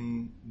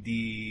in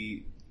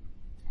the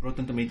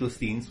Rotten Tomatoes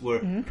scenes were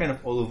kind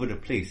of all over the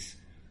place.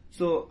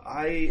 So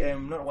I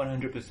am not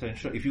 100%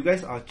 sure. If you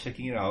guys are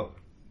checking it out,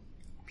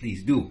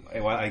 please do.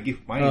 While I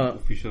give my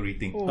official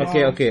rating.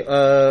 Okay.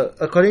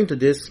 According to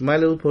this, My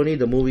Little Pony,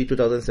 the movie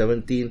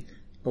 2017.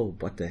 Oh,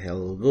 what the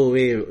hell? Go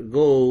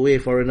away,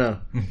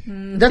 foreigner.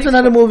 That's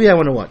another movie I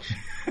want to watch.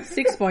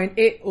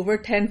 6.8 over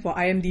 10 for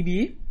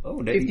IMDb.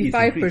 Oh, that is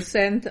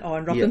 55%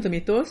 on Rotten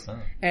Tomatoes.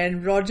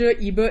 And Roger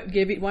Ebert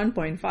gave it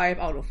 1.5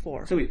 out of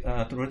 4. So wait,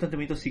 Rotten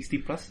Tomatoes 60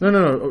 plus? No.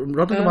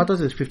 Rotten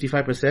Tomatoes is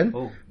 55%.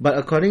 Oh. But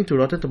according to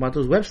Rotten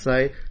Tomatoes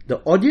website, the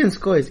audience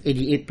score is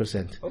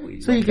 88%. Oh,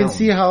 it so you went can down.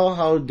 see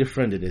how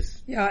different it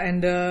is. Yeah,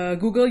 and the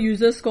Google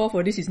user score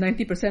for this is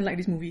 90% like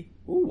this movie.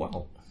 Oh,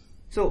 wow.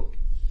 So,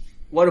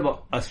 what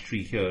about us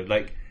three here?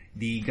 Like,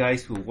 the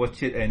guys who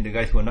watch it and the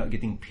guys who are not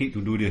getting paid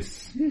to do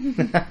this.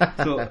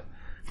 So,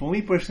 for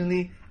me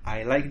personally,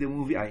 I like the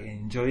movie. I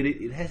enjoyed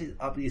it. It has its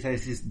ups, it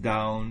has its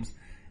downs.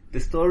 The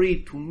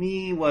story, to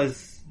me,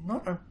 was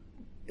not...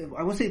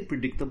 I won't say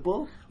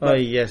predictable. Oh,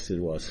 yes, it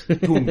was. To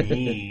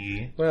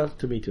me... Well,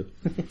 to me too.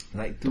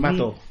 Like, to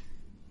Tomato. me,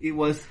 it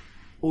was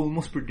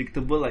almost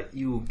predictable. Like,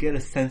 you get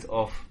a sense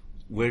of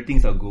where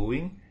things are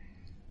going.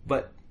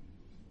 But,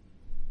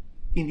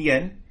 in the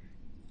end,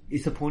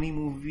 it's a pony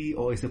movie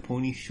or it's a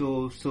pony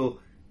show, so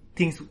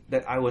things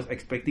that I was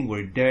expecting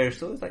were there,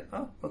 so it's like,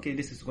 oh, okay,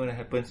 this is going to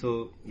happen,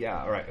 so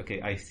yeah, alright, okay,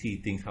 I see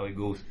things, how it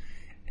goes.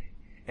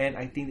 And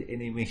I think the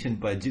animation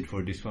budget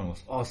for this one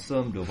was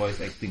awesome, the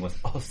voice acting was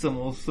awesome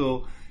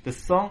also, the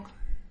song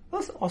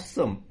was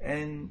awesome,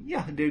 and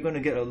yeah, they're going to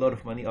get a lot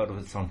of money out of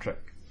the soundtrack,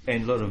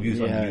 and a lot of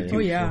views on YouTube. Oh,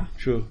 yeah.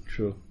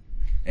 True.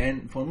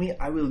 And for me,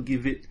 I will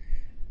give it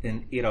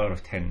an 8 out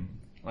of 10.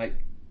 Like,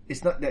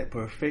 it's not that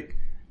perfect,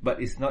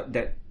 but it's not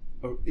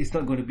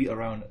going to be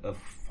around a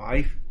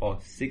 5 or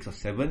 6 or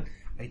 7.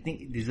 I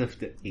think it deserves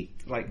the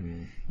 8. Like,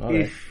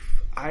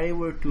 if I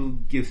were to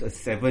give a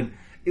 7,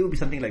 it would be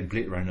something like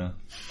Blade Runner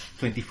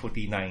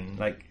 2049.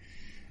 Like,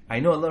 I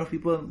know a lot of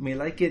people may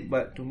like it,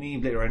 but to me,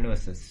 Blade Runner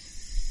is a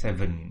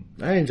 7.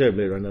 I enjoy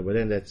Blade Runner, but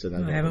then that's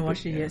another. I haven't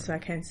watched it yet, so I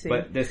can't say.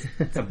 But that's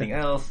something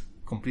else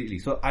completely.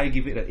 So I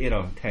give it an 8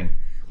 out of 10.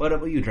 What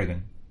about you,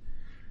 Dragon?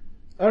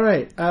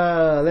 Alright,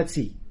 let's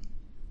see.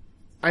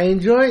 I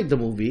enjoyed the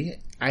movie.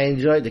 I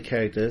enjoyed the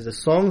characters. The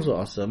songs were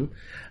awesome.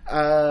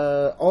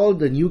 All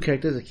the new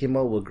characters that came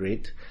out were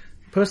great.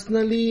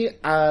 Personally,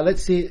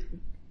 let's say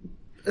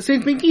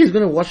Saint Pinky is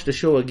going to watch the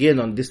show again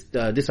on this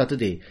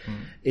Saturday.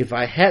 If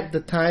I had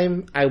the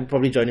time, I would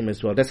probably join him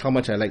as well. That's how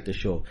much I like the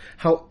show.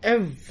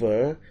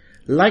 However,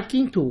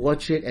 liking to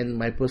watch it and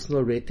my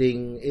personal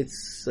rating,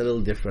 it's a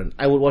little different.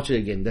 I would watch it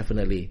again,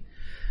 definitely.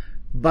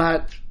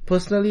 But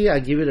personally, I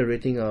give it a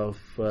rating of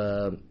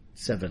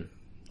 7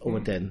 over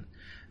 10.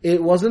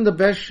 It wasn't the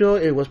best show.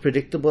 It was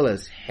predictable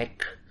as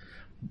heck.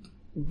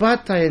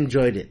 But I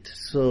enjoyed it.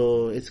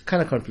 So it's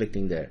kind of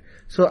conflicting there.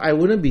 So I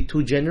wouldn't be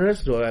too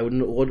generous, or I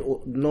wouldn't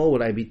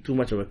would I be too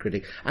much of a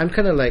critic. I'm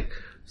kind of like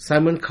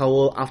Simon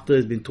Cowell after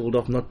he's been told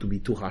off not to be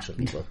too harsh on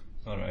people.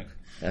 Alright.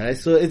 Alright,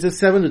 so it's a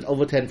 7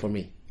 over 10 for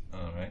me.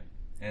 Alright.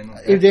 And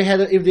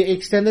If they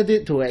extended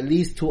it to at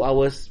least 2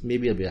 hours,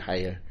 maybe a bit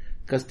higher,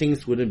 because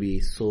things wouldn't be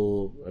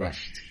so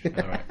rushed.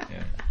 Alright,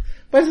 yeah.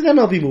 But it's an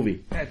MLP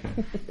movie.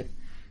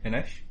 And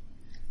Ash?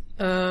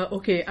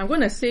 Okay, I'm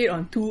gonna say it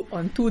on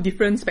two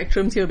different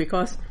spectrums here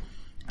because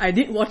I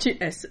did watch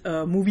it as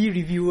a movie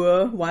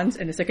reviewer once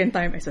and the second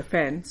time as a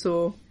fan.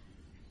 So,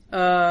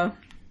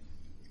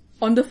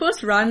 on the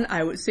first run,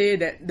 I would say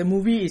that the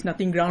movie is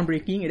nothing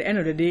groundbreaking. At the end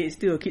of the day, it's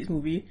still a kids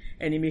movie.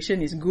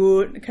 Animation is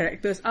good, the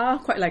characters are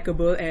quite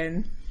likable,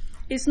 and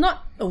it's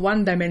not a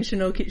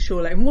one-dimensional kids show.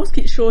 Like most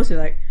kids shows,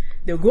 like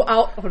they'll go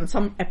out on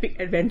some epic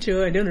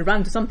adventure and then they'll run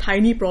into some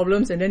tiny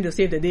problems and then they'll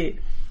save the day.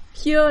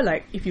 Here,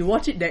 like if you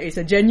watch it, there is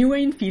a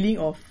genuine feeling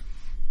of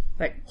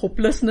like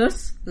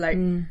hopelessness. Like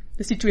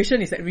the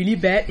situation is like really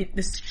bad.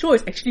 The show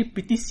is actually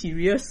pretty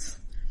serious.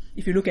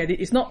 If you look at it,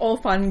 it's not all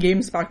fun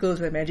games, sparkles,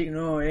 and magic.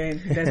 No,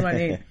 that's one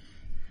thing.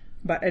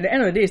 But at the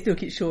end of the day, it's still a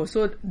kid show.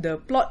 So the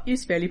plot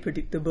is fairly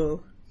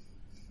predictable.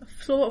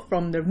 So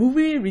from the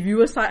movie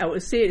reviewer side, I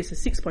would say it's a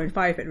 6.5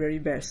 at very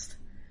best.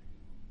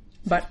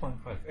 But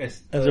 6.5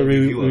 As a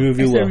reviewer.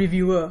 as a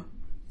reviewer,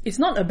 it's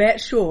not a bad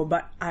show,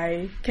 but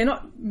I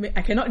cannot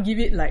give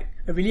it like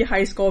a really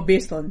high score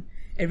based on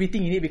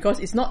everything in it because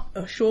it's not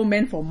a show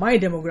meant for my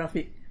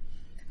demographic.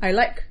 I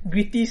like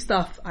gritty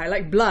stuff. I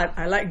like blood.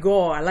 I like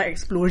gore. I like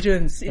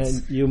explosions.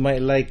 And you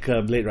might like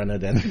Blade Runner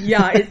then.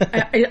 Yeah,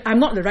 I'm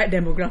not the right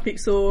demographic.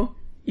 So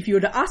if you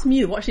would have asked me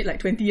to watch it like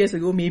 20 years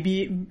ago,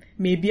 maybe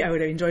I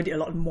would have enjoyed it a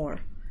lot more.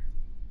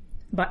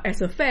 But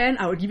as a fan,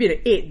 I would give it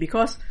an 8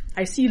 because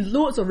I see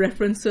loads of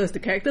references. The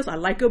characters are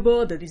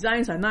likable. The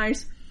designs are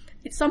nice.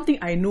 It's something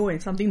I know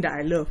and something that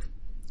I love.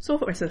 So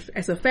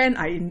as a fan,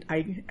 I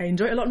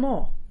enjoy it a lot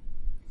more.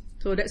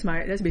 So that's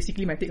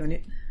basically my take on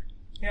it.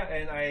 Yeah,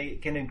 and I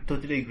can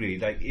totally agree.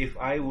 Like, if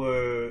I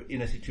were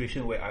in a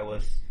situation where I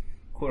was,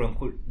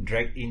 quote-unquote,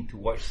 dragged in to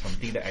watch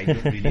something that I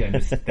don't really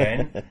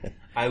understand,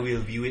 I will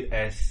view it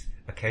as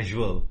a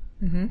casual.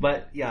 Mm-hmm.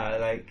 But, yeah,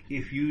 like,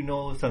 if you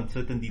know some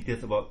certain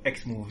details about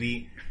X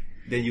movie,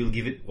 then you'll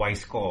give it Y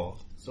score.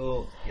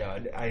 So, yeah,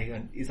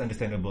 it's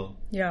understandable.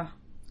 Yeah.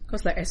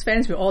 Because, like, as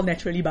fans, we're all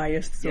naturally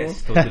biased, so...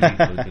 Yes,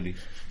 totally.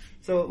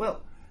 So,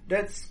 well,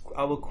 that's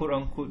our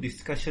quote-unquote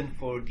discussion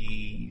for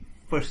the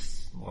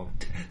first, well,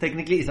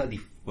 technically it's not the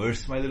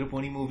first My Little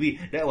Pony movie.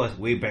 That was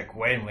way back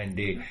when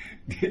they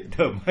did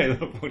the My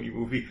Little Pony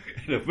movie,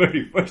 the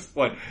very first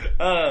one.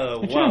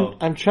 Wow.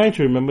 I'm trying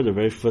to remember the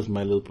very first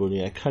My Little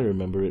Pony. I can't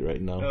remember it right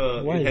now.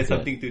 It has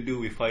something to do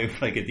with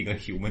Firefly getting a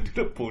human to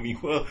the pony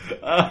world.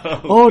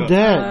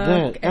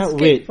 That.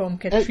 Escape from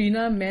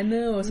Katrina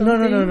Manor or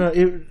something?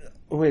 No.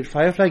 Wait,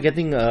 Firefly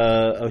getting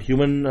a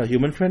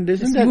human friend,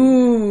 isn't that?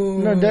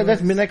 Ooh. No,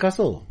 that's Midnight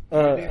Castle.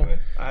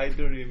 I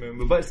don't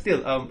remember, but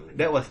still,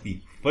 that was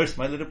the first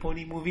My Little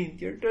Pony movie in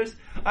theaters.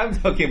 I'm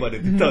talking about the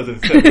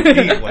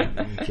 2017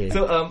 one. Okay.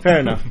 So, fair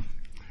enough.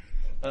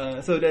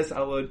 So that's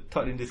our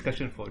thought and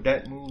discussion for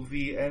that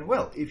movie. And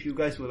well, if you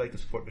guys would like to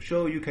support the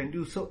show, you can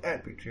do so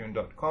at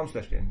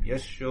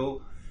patreon.com/MBS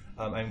show.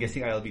 I'm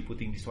guessing I'll be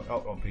putting this one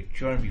out on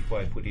Patreon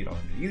before I put it on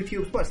the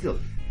YouTube, but still,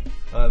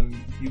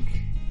 you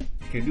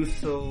can do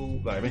so,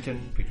 like I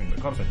mentioned,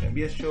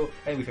 patreon.com/MBS show,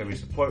 and with every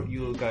support,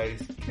 you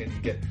guys can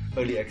get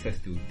early access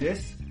to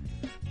this,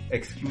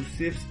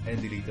 exclusives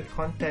and deleted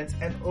contents,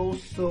 and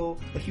also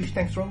a huge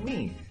thanks from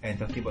me. And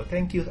talking about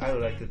thank yous, I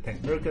would like to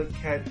thank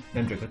Cat,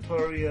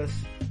 Nandragatorius,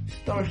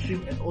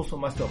 Starstream, and also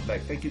Master of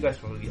Black. Thank you guys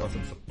for the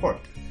awesome support.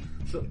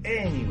 So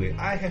anyway,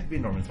 I have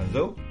been Norman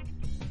Sanzo.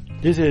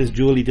 This is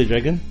Jewel Eater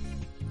Dragon.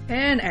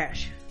 And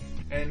Ash.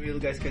 And we'll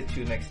guys catch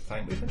you next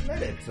time with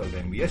another episode of the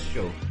MBS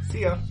show.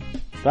 See ya!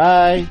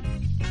 Bye!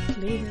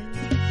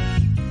 Later.